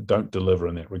that don't deliver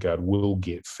in that regard will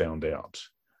get found out.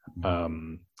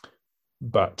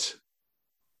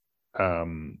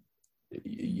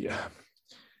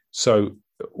 So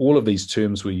all of these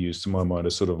terms we use, to my mind,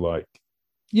 are sort of like,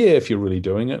 if you're really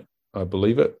doing it, I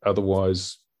believe it.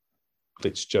 Otherwise,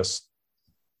 they're just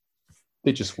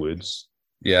words.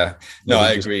 Yeah, no,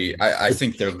 I agree. I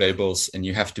think they're labels, and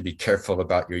you have to be careful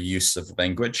about your use of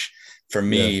language. For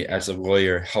me, as a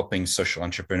lawyer helping social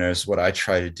entrepreneurs, what I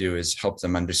try to do is help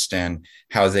them understand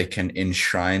how they can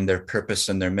enshrine their purpose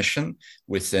and their mission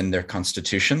within their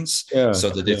constitutions, so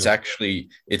that it's actually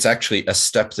a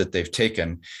step that they've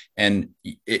taken. And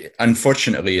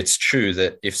unfortunately, it's true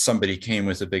that if somebody came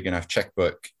with a big enough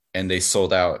checkbook and they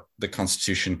sold out, the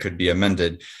Constitution could be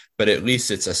amended. But at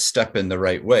least it's a step in the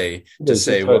right way to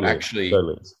say,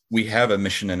 we have a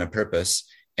mission and a purpose.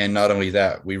 And not only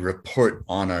that, we report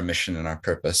on our mission and our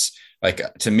purpose. Like,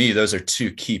 to me, those are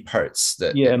two key parts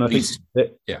that. Yeah, and I think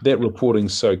that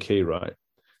reporting's so key, right?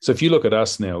 So if you look at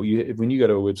us now, when you go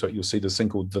to our website, you'll see this thing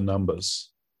called The Numbers.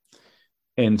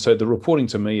 And so the reporting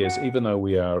to me is, even though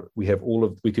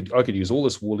I could use all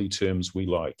this woolly terms we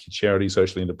like, charity,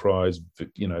 social enterprise,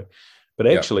 but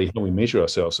actually how we measure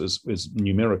ourselves is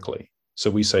numerically. So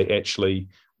we say, actually,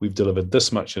 we've delivered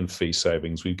this much in fee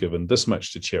savings, we've given this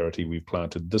much to charity, we've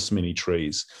planted this many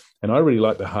trees. And I really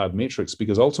like the hard metrics,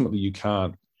 because ultimately you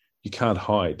can't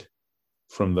hide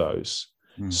from those.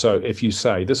 So if you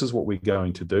say, this is what we're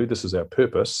going to do, this is our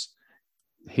purpose,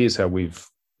 this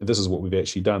is what we've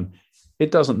actually done, it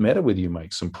doesn't matter whether you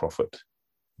make some profit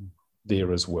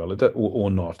there as well or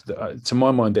not. To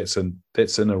my mind, that's an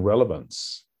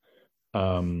irrelevance.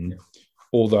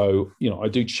 Although, I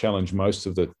do challenge most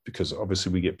of because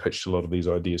obviously we get pitched a lot of these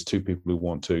ideas to people who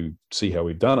want to see how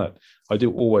we've done it. I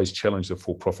do always challenge the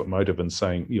for-profit motive and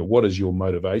saying, what is your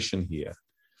motivation here?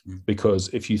 Because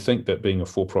if you think that being a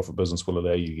for-profit business will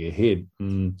allow you to get ahead,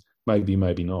 maybe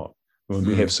not. When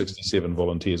we have 67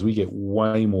 volunteers, we get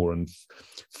way more in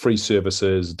free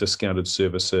services, discounted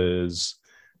services.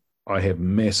 I have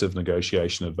massive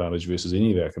negotiation advantage versus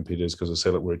any of our competitors, because I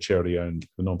said that we're a charity-owned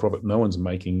non-profit. No one's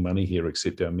making money here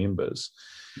except our members.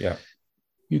 Yeah.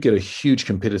 you get a huge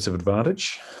competitive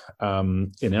advantage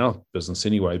in our business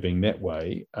anyway, being that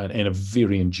way, and a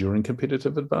very enduring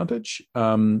competitive advantage.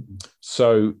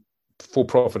 So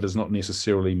for-profit does not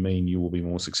necessarily mean you will be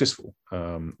more successful,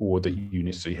 or that you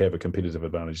necessarily have a competitive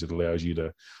advantage that allows you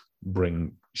to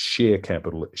bring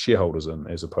shareholders in,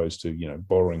 as opposed to,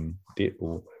 borrowing debt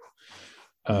or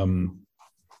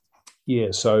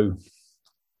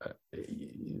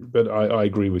but I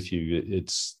agree with you.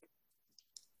 It's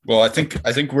Well, I think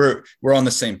we're on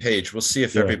the same page. We'll see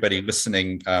if everybody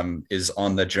listening is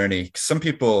on the journey. Some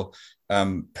people,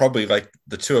 probably like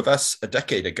the two of us a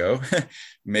decade ago,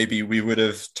 maybe we would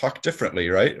have talked differently,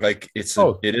 right? Like it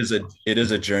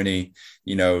is a journey.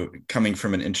 Coming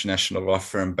from an international law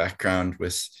firm background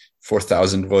with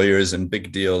 4,000 lawyers and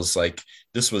big deals, like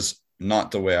this was not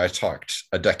the way I talked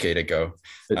a decade ago.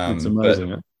 It's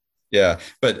amazing. Yeah,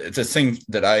 but the thing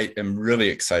that I am really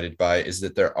excited by is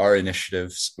that there are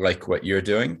initiatives like what you're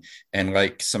doing, and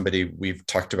like somebody we've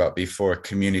talked about before,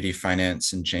 Community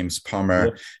Finance and James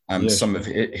Palmer, some of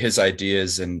his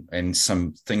ideas and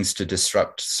some things to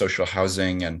disrupt social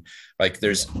housing, and like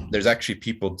there's actually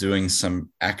people doing some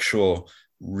actual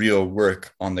real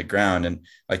work on the ground, and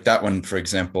like that one, for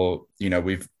example,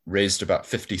 we've raised about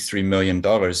 $53 million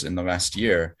in the last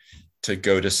year to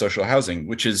go to social housing,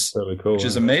 which is really cool, which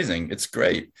is amazing. It's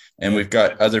great. And we've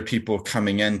got other people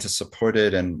coming in to support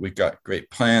it, and we've got great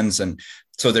plans. And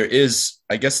so there is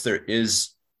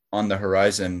on the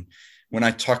horizon, when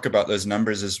I talk about those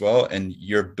numbers as well, and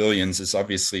your billions is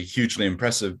obviously hugely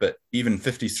impressive, but even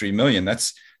 53 million,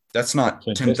 that's not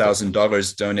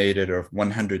 $10,000 donated or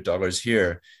 $100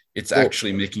 here. It's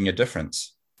actually making a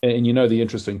difference. And the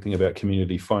interesting thing about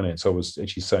community finance, I was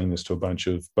actually saying this to a bunch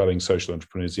of budding social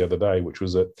entrepreneurs the other day, which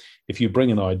was that if you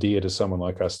bring an idea to someone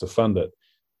like us to fund it,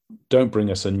 don't bring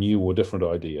us a new or different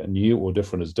idea. New or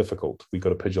different is difficult. We've got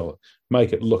to pigeonhole it,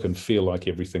 make it look and feel like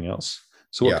everything else.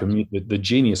 So what the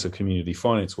genius of community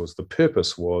finance was, the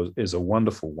purpose is a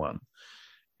wonderful one.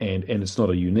 And it's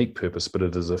not a unique purpose, but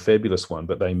it is a fabulous one.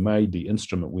 But they made the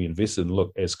instrument we invested in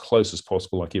look as close as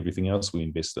possible like everything else we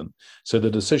invest in. So the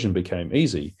decision became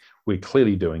easy. We're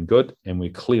clearly doing good, and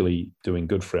we're clearly doing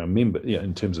good for our members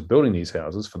in terms of building these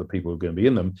houses for the people who are going to be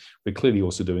in them. We're clearly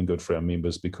also doing good for our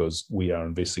members because we are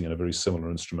investing in a very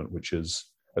similar instrument, which is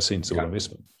a sensible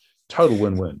investment. Total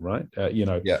win-win, right?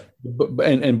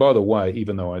 And by the way,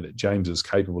 even though James is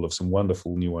capable of some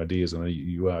wonderful new ideas, and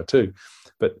you are too,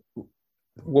 but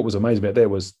what was amazing about that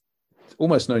was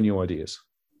almost no new ideas,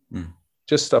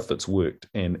 just stuff that's worked.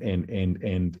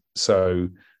 And so,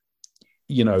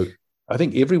 I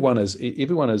think everyone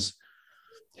is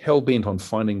hell bent on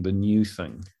finding the new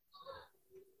thing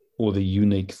or the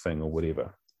unique thing or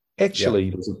whatever.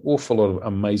 Actually, there's an awful lot of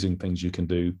amazing things you can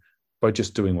do by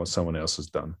just doing what someone else has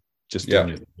done. Just doing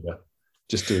it.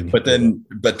 Just doing it.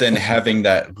 But then having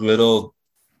that little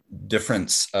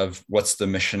difference of what's the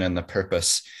mission and the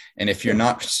purpose. And if you're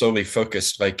not solely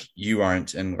focused, like you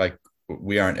aren't, and like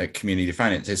we aren't at Community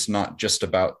Finance, it's not just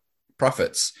about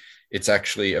profits. It's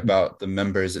actually about the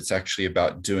members. It's actually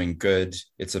about doing good.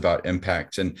 It's about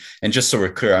impact. And just so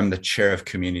we're clear, I'm the chair of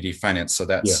Community Finance. So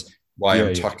that's why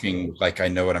I'm talking like I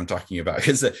know what I'm talking about,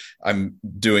 because I'm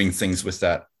doing things with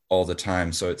that all the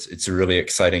time. So it's a really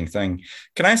exciting thing.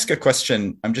 Can I ask a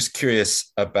question? I'm just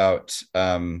curious about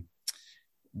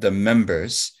the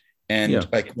members, and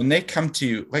like when they come to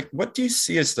you, like what do you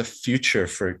see as the future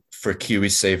for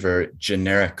KiwiSaver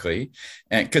generically?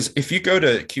 And because if you go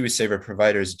to KiwiSaver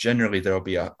providers, generally there'll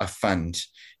be a fund,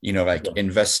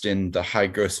 invest in the high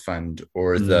growth fund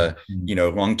or the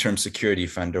long-term security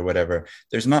fund or whatever.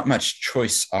 There's not much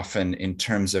choice often in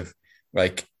terms of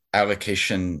like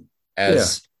allocation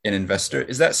as an investor.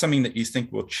 Is that something that you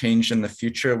think will change in the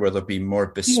future, where there'll be more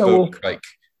bespoke like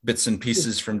bits and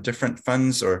pieces from different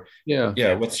funds? Or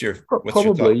what's your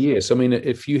probably yes. I mean,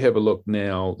 if you have a look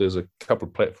now, there's a couple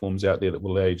of platforms out there that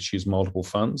will allow you to choose multiple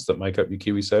funds that make up your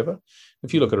KiwiSaver.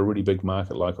 If you look at a really big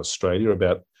market like Australia,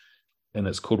 and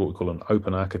it's called what we call an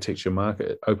open architecture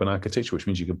market, which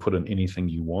means you can put in anything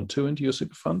you want to into your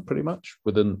super fund, pretty much,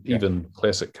 within even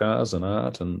classic cars and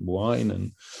art and wine.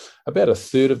 And about a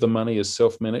third of the money is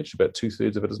self-managed, about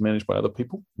 2/3 of it is managed by other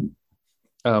people.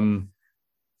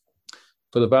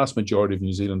 For the vast majority of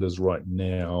New Zealanders right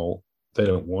now, they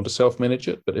don't want to self-manage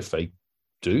it, but if they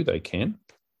do, they can.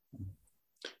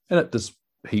 And there's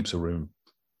heaps of room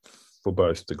for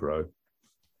both to grow.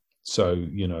 So,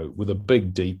 with a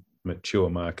big, deep, mature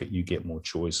market, you get more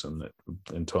choice, and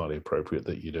it's entirely appropriate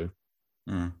that you do.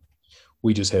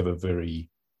 We just have a very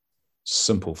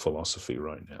simple philosophy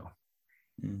right now.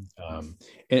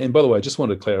 And by the way, I just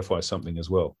wanted to clarify something as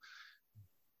well.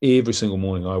 Every single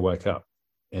morning I wake up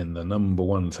And the number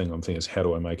one thing I'm thinking is, how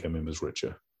do I make our members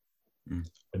richer?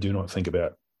 I do not think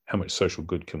about how much social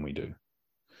good can we do.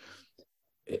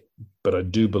 But I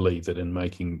do believe that in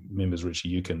making members richer,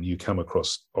 you come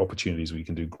across opportunities where you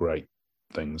can do great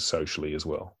things socially as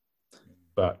well.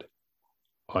 But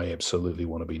I absolutely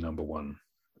want to be number one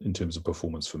in terms of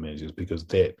performance for managers, because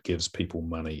that gives people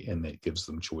money and that gives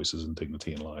them choices and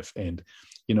dignity in life. And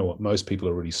you know what? Most people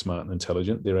are really smart and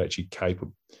intelligent. They're actually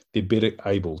capable. They're better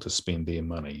able to spend their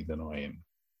money than I am.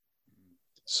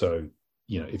 So,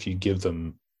 if you give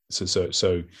them,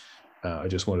 I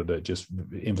just wanted to just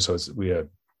emphasize that we are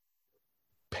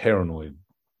paranoid,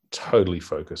 totally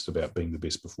focused about being the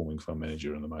best performing fund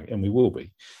manager in the market, and we will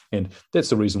be. And that's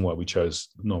the reason why we chose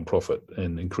non-profit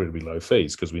and incredibly low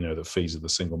fees, because we know that fees are the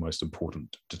single most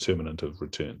important determinant of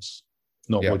returns.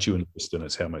 Not what you invest in,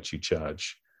 it's how much you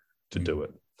charge to do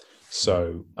it.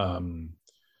 So,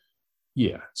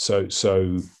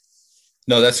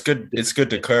 no, that's good. It's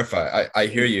good to clarify. I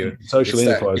hear you. Social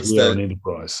enterprise. We are an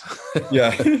enterprise.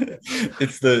 Yeah,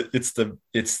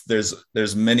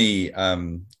 there's many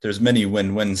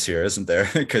win-wins here, isn't there?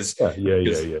 Because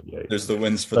there's the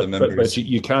wins for the members. But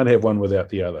you can't have one without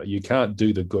the other. You can't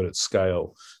do the good at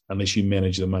scale unless you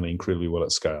manage the money incredibly well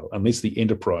at scale. Unless the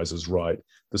enterprise is right,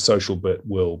 the social bit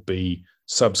will be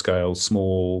subscale,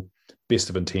 small,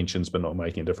 best of intentions, but not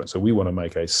making a difference. So we want to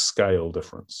make a scale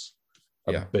difference.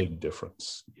 A big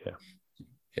difference.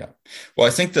 Yeah. Well,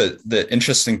 I think the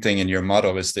interesting thing in your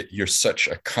model is that you're such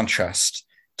a contrast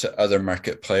to other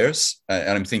market players.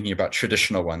 And I'm thinking about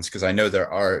traditional ones, because I know there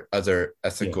are other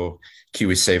ethical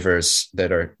KiwiSavers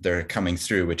that are coming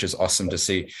through, which is awesome to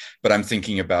see. But I'm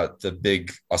thinking about the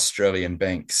big Australian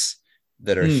banks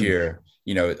that are here,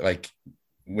 like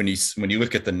when you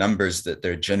look at the numbers that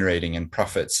they're generating in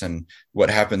profits and what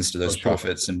happens to those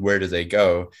profits and where do they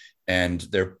go, and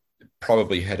they're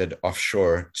probably headed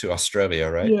offshore to Australia,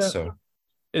 right? So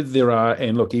there are,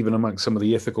 and look, even amongst some of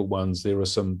the ethical ones, there are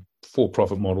some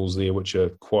for-profit models there which are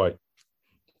quite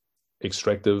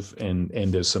extractive, and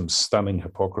there's some stunning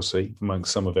hypocrisy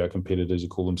amongst some of our competitors who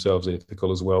call themselves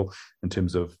ethical as well, in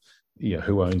terms of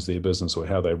who owns their business or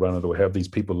how they run it or how these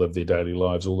people live their daily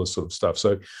lives, all this sort of stuff.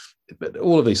 So but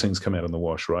all of these things come out in the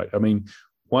wash, right? I mean,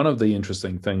 one of the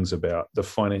interesting things about the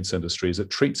finance industry is it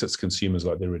treats its consumers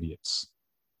like they're idiots.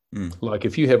 Like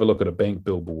if you have a look at a bank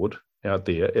billboard out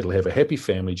there, it'll have a happy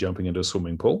family jumping into a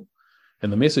swimming pool,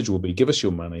 and the message will be, give us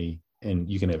your money and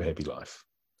you can have a happy life.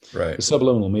 Right. The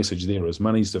subliminal message there is,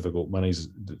 money's difficult,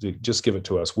 just give it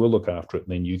to us, we'll look after it,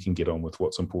 and then you can get on with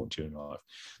what's important to you in life.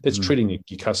 That's treating your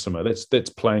customer, that's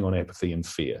playing on apathy and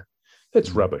fear.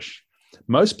 That's rubbish.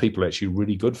 Most people are actually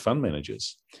really good fund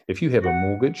managers. If you have a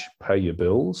mortgage, pay your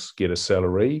bills, get a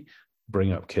salary,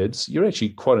 bring up kids, you're actually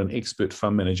quite an expert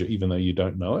fund manager, even though you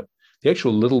don't know it. The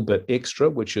actual little bit extra,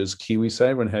 which is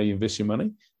KiwiSaver and how you invest your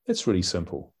money, that's really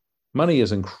simple. Money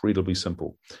is incredibly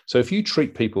simple. So if you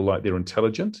treat people like they're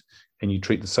intelligent and you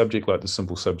treat the subject like the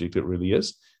simple subject it really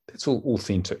is, that's all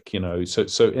authentic,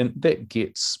 So and that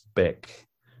gets back,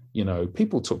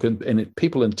 people talk, and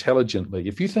people intelligently,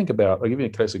 if you think about, I'll give you a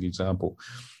classic example.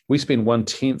 We spend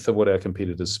 1/10 of what our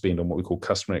competitors spend on what we call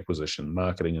customer acquisition,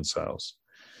 marketing and sales.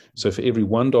 So for every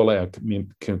 $1 our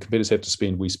competitors have to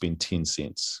spend, we spend 10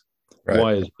 cents. Right.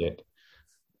 Why is that?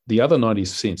 The other 90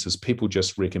 cents is people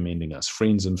just recommending us,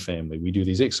 friends and family. We do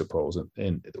these exit polls,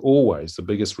 and always the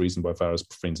biggest reason by far is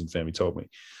friends and family told me.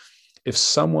 If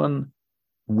someone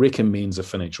recommends a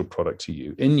financial product to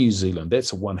you in New Zealand,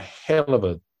 that's one hell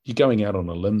of you're going out on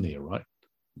a limb there, right?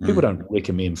 People don't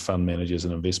recommend fund managers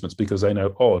and investments because they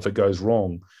know, if it goes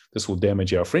wrong, this will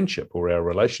damage our friendship or our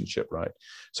relationship, right?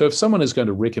 So if someone is going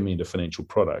to recommend a financial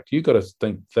product, you've got to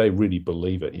think they really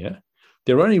believe it, yeah?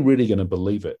 They're only really going to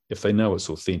believe it if they know it's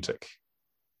authentic,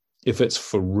 if it's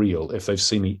for real, if they've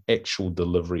seen the actual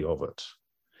delivery of it.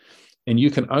 And you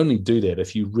can only do that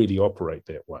if you really operate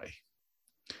that way.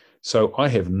 So I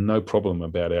have no problem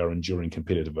about our enduring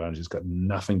competitive advantage. It's got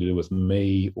nothing to do with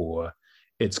me, or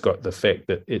it's got the fact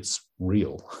that it's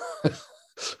real.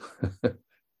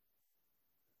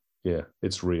 Yeah,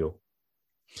 it's real.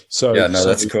 So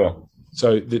that's cool.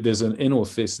 So there's an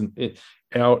inauthentic.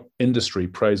 Our industry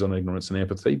preys on ignorance and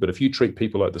apathy, but if you treat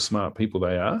people like the smart people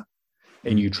they are,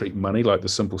 and you treat money like the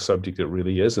simple subject it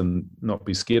really is, and not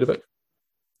be scared of it,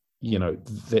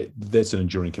 that's an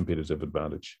enduring competitive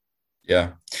advantage.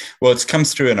 Yeah. Well, it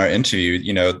comes through in our interview,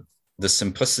 the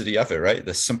simplicity of it, right?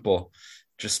 The simple,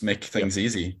 just make things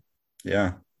easy.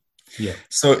 Yeah. Yeah.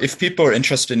 So if people are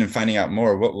interested in finding out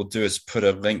more, what we'll do is put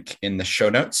a link in the show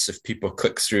notes. If people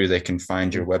click through, they can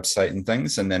find your website and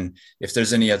things. And then if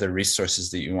there's any other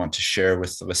resources that you want to share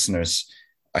with the listeners,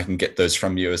 I can get those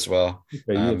from you as well.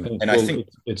 Okay, and I think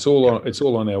it's all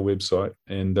on our website,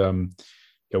 and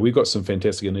we've got some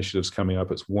fantastic initiatives coming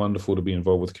up. It's wonderful to be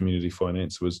involved with community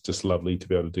finance. It was just lovely to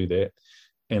be able to do that.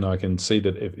 And I can see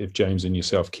that if James and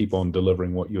yourself keep on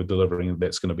delivering what you're delivering,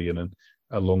 that's going to be in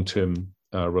a long-term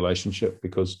relationship,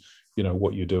 because,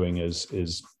 what you're doing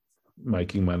is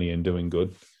making money and doing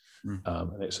good.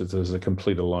 And there's a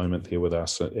complete alignment there with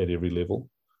us at every level.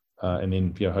 And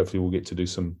then, hopefully we'll get to do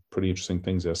some pretty interesting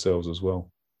things ourselves as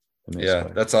well.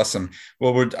 That's awesome.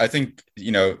 Well, I think,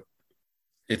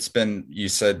 it's been, you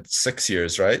said 6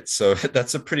 years, right? So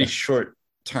that's a pretty short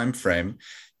time frame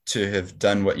to have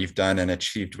done what you've done and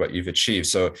achieved what you've achieved.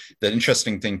 So the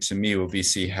interesting thing to me will be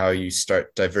see how you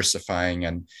start diversifying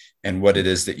and what it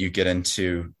is that you get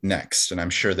into next. And I'm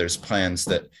sure there's plans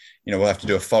that, we'll have to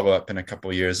do a follow-up in a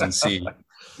couple of years and see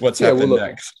what's happened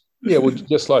next. Yeah, well,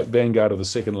 just like Vanguard are the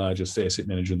second largest asset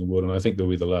manager in the world, and I think they'll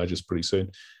be the largest pretty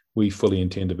soon. We fully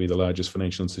intend to be the largest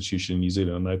financial institution in New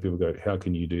Zealand. I know people go, how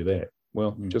can you do that?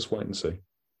 Well, just wait and see.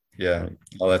 Yeah.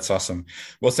 Oh, that's awesome.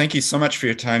 Well, thank you so much for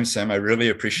your time, Sam. I really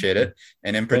appreciate it.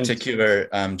 And in particular,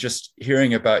 just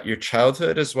hearing about your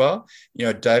childhood as well,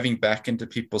 diving back into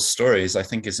people's stories, I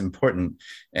think is important.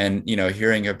 And,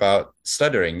 hearing about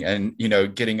stuttering and,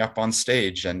 getting up on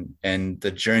stage and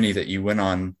the journey that you went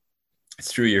on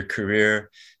through your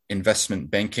career, investment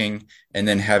banking, and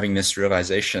then having this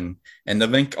realization, and the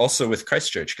link also with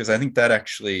Christchurch, because I think that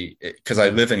actually, because I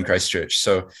live in Christchurch.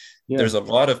 So there's a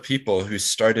lot of people who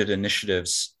started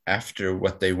initiatives after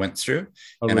what they went through.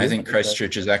 And I think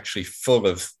Christchurch is actually full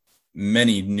of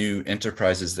many new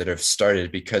enterprises that have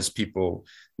started because people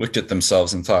looked at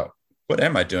themselves and thought, what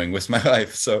am I doing with my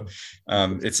life? So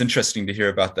it's interesting to hear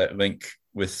about that link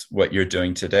with what you're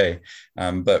doing today.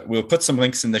 But we'll put some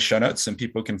links in the show notes and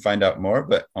people can find out more.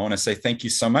 But I want to say thank you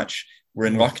so much. We're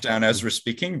in lockdown as we're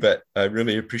speaking, but I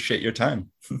really appreciate your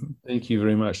time. Thank you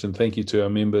very much. And thank you to our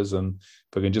members. And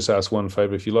if I can just ask one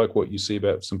favor, if you like what you see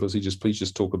about Simplicity, please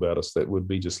just talk about us. That would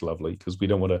be just lovely, because we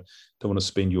don't want to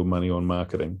spend your money on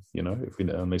marketing,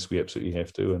 unless we absolutely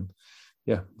have to.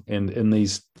 And in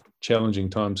these challenging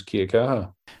times, kia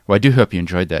kaha. Well, I do hope you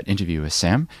enjoyed that interview with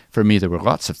Sam. For me, there were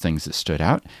lots of things that stood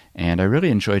out, and I really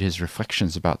enjoyed his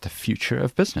reflections about the future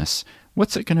of business.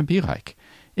 What's it going to be like?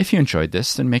 If you enjoyed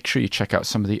this, then make sure you check out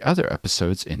some of the other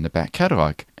episodes in the back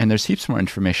catalog. And there's heaps more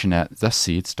information at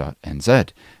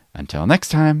theseeds.nz. Until next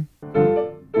time.